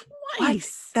 Like, what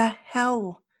the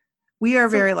hell? We are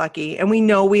very lucky, and we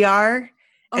know we are,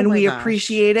 and we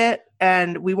appreciate it,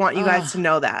 and we want you guys to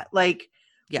know that. Like,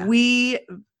 we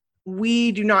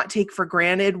do not take for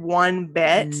granted one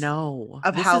bit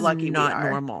of how lucky we are. Not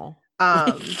normal.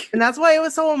 And that's why it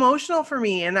was so emotional for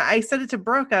me. And I said it to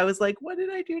Brooke. I was like, what did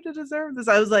I do to deserve this?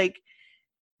 I was like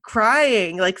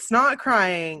crying, like snot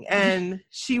crying. And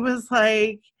she was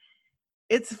like,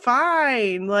 it's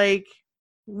fine. Like,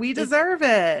 we deserve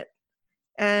it.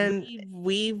 And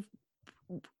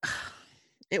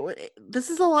this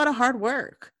is a lot of hard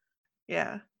work.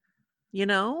 Yeah. You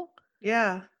know?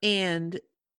 Yeah. And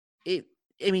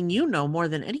more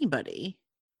than anybody,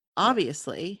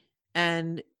 obviously.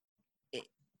 And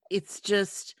it's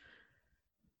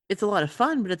a lot of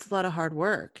fun, but it's a lot of hard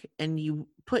work. And you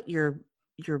put your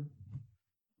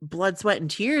blood, sweat, and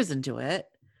tears into it.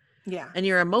 Yeah. And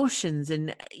your emotions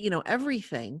and,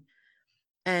 everything.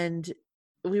 And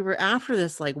we were after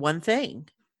this like one thing.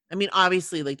 I mean,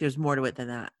 obviously, like there's more to it than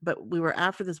that, but we were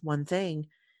after this one thing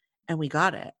and we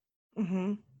got it.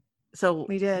 Mm-hmm. So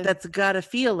we did. That's got to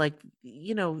feel like,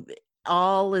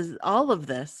 all of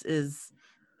this is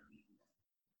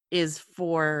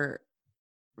for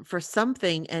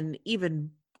something and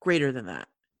even greater than that.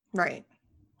 Right.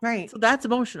 So that's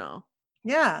emotional.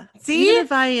 Yeah. See,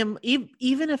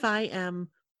 even if I am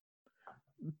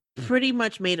pretty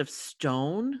much made of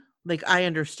stone, like I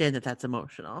understand that that's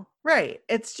emotional. Right.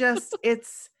 It's just,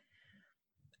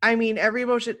 every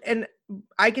emotion. And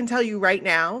I can tell you right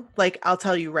now, like I'll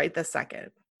tell you right this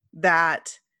second,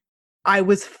 that I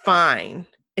was fine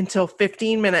until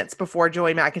 15 minutes before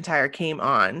Joey McIntyre came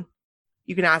on.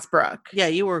 You can ask Brooke. Yeah,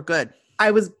 you were good. I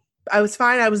was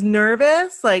fine. I was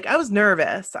nervous. Like, I was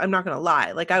nervous. I'm not going to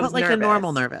lie. Like, I was like nervous. A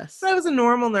normal nervous. But I was a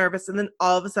normal nervous. And then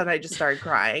all of a sudden I just started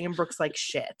crying and Brooke's like,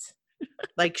 shit.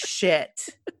 Like, shit.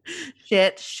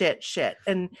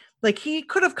 And like, he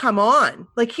could have come on.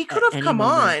 Like, he could have come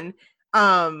on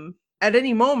at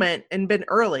any moment and been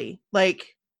early.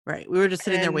 Like, right. We were just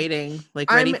sitting there waiting,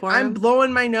 like ready for him. I'm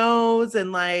blowing my nose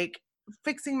and like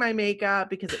fixing my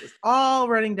makeup because it was all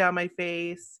running down my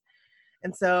face.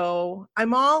 And so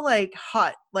I'm all like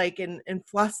hot, like and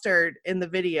flustered in the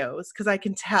videos because I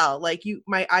can tell, like,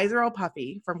 my eyes are all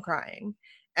puffy from crying,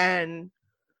 and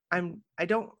I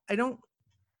don't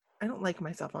like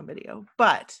myself on video,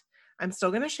 but I'm still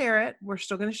gonna share it. We're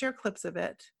still gonna share clips of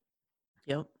it.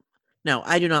 Yep. No,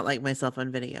 I do not like myself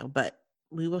on video, but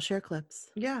we will share clips.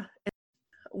 Yeah.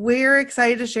 We're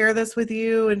excited to share this with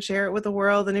you and share it with the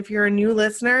world. And if you're a new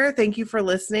listener, thank you for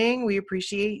listening. We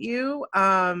appreciate you.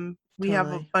 We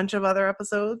have a bunch of other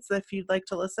episodes if you'd like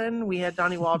to listen. We had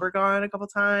Donnie Wahlberg on a couple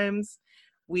times.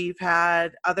 We've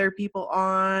had other people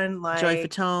on, like Joey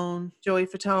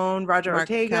Fatone, Roger Mark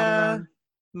Ortega,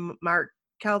 Mark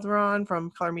Calderon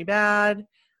from Color Me Bad,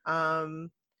 Shane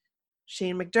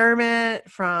McDermott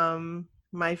from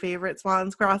my favorite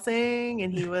Swans Crossing,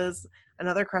 and he was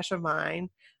another crush of mine.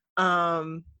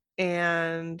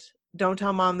 And Don't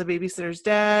Tell Mom the Babysitter's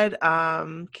Dead,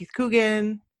 Keith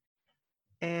Coogan.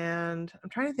 And I'm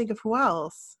trying to think of who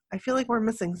else. I feel like we're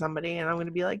missing somebody, and I'm going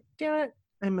to be like, damn it,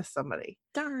 I missed somebody.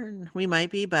 Darn, we might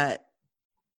be, but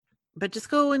just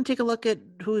go and take a look at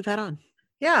who we've had on.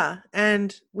 Yeah,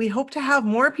 and we hope to have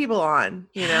more people on,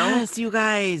 you know? Yes, you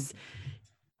guys.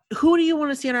 Who do you want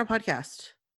to see on our podcast?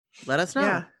 Let us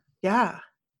know. Yeah,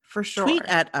 for sure. Tweet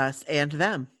at us and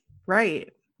them.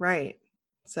 Right.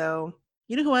 So,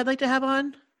 you know who I'd like to have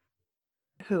on?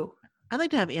 Who? I'd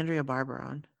like to have Andrea Barber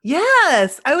on.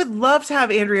 Yes, I would love to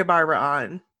have Andrea Barber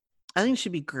on. I think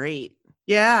she'd be great.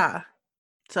 Yeah.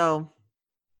 So,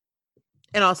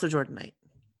 and also Jordan Knight.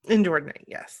 And Jordan Knight,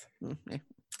 yes. Mm-hmm.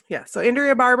 Yeah. So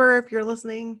Andrea Barber, if you're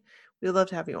listening, we'd love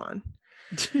to have you on.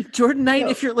 Jordan Knight,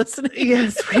 if you're listening.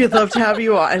 Yes, we'd love to have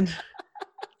you on.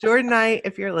 Jordan Knight,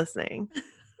 if you're listening.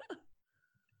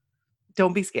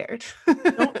 Don't be scared.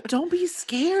 don't be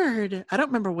scared. I don't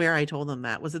remember where I told them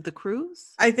that. Was it the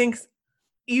cruise? I think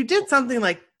you did something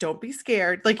like, don't be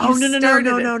scared. Like,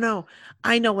 no.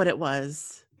 I know what it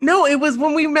was. No, it was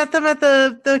when we met them at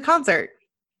the concert.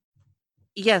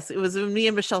 Yes, it was when me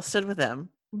and Michelle stood with them.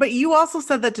 But you also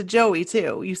said that to Joey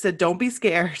too. You said, don't be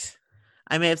scared.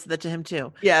 I may have said that to him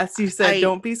too. Yes, you said,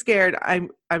 don't be scared. I'm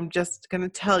just going to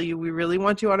tell you, we really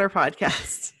want you on our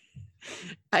podcast.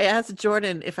 I asked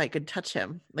Jordan if I could touch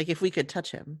him, like if we could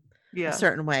touch him a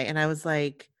certain way. And I was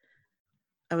like,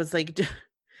 I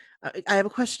have a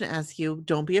question to ask you.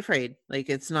 Don't be afraid. Like,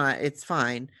 it's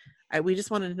fine. We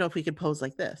just wanted to know if we could pose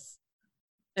like this.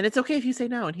 And it's okay if you say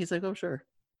no. And he's like, oh, sure.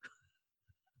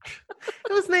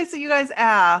 It was nice that you guys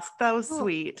asked. That was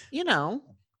sweet. You know,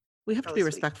 we have to be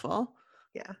respectful.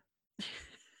 Yeah.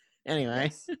 Anyway,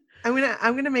 yes.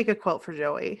 I'm gonna make a quilt for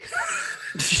Joey.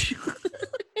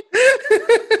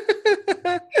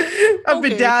 A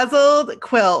bedazzled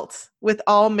quilt with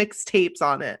all mixed tapes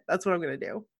on it. That's what I'm gonna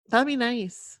do. That'd be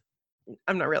nice.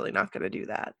 I'm not gonna do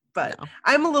that, but no.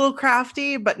 I'm a little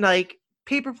crafty. But like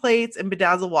paper plates and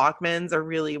bedazzled Walkmans are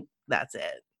really, that's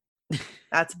it.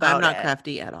 That's about I'm not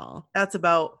crafty at all. That's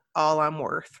about all I'm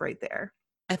worth right there.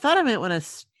 I thought I might want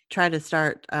to try to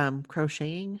start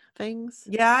crocheting things.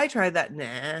 Yeah, I tried that.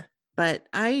 Nah. But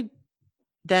I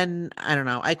don't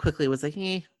know. I quickly was like,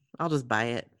 I'll just buy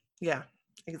it. Yeah,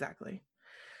 exactly.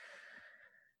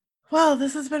 Well,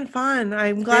 this has been fun.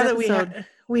 I'm glad that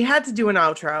we had to do an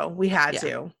outro. We had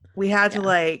to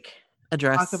like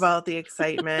address, talk about the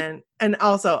excitement. And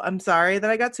also, I'm sorry that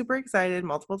I got super excited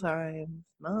multiple times.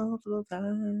 I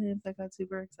got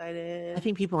super excited. I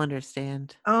think people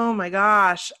understand. Oh my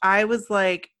gosh. I was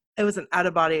like, it was an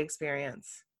out-of-body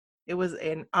experience. It was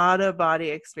an out-of-body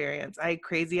experience. I had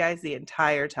crazy eyes the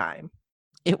entire time.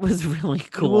 It was really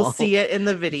cool. We'll see it in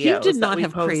the video. You did not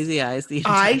have crazy eyes the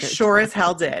entire time. I sure as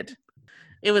hell did.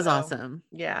 It was awesome.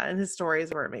 Yeah, and his stories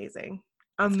were amazing.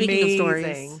 Speaking of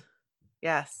stories.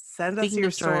 Yes, send us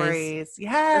your stories.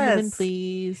 Yes. Send them in,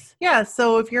 please. Yeah,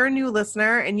 so if you're a new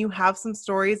listener and you have some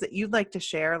stories that you'd like to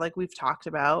share, like we've talked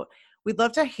about, we'd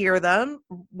love to hear them.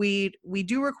 We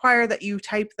do require that you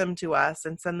type them to us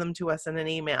and send them to us in an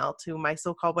email to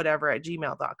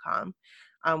mysocalledwhatever@gmail.com.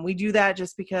 We do that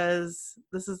just because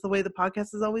this is the way the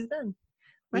podcast has always been.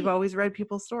 We've always read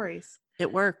people's stories.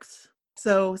 It works.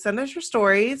 So send us your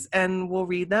stories and we'll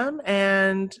read them.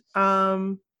 And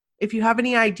if you have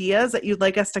any ideas that you'd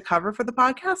like us to cover for the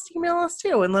podcast, email us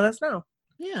too and let us know.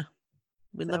 Yeah.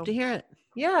 We'd love to hear it.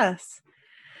 Yes.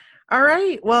 All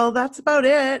right. Well, that's about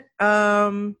it.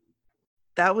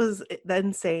 That was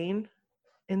insane.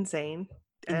 Insane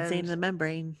in the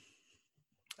membrane.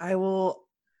 I will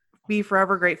be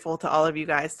forever grateful to all of you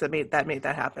guys that made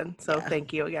that happen. So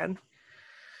thank you again.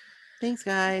 Thanks,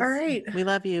 guys. All right. We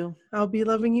love you. I'll be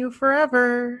loving you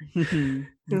forever.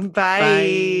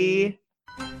 Bye.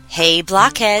 Hey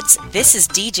blockheads, this is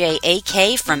DJ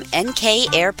AK from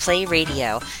NK Airplay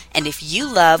Radio, and if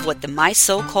you love what the My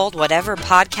So-Called Whatever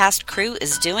podcast crew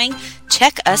is doing,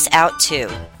 check us out too.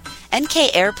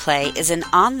 NK Airplay is an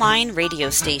online radio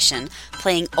station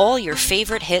playing all your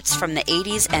favorite hits from the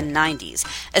 80s and 90s,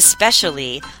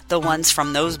 especially the ones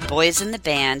from those boys in the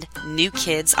band, New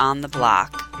Kids on the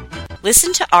Block.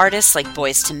 Listen to artists like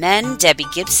Boyz II Men, Debbie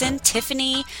Gibson,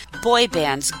 Tiffany, boy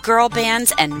bands, girl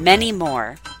bands, and many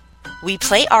more. We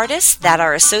play artists that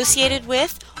are associated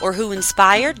with or who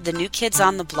inspired the New Kids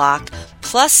on the Block,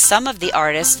 plus some of the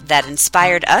artists that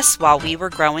inspired us while we were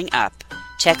growing up.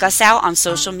 Check us out on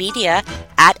social media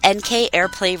at NK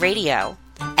Airplay Radio.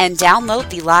 And download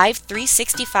the Live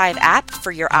 365 app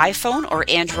for your iPhone or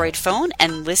Android phone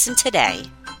and listen today.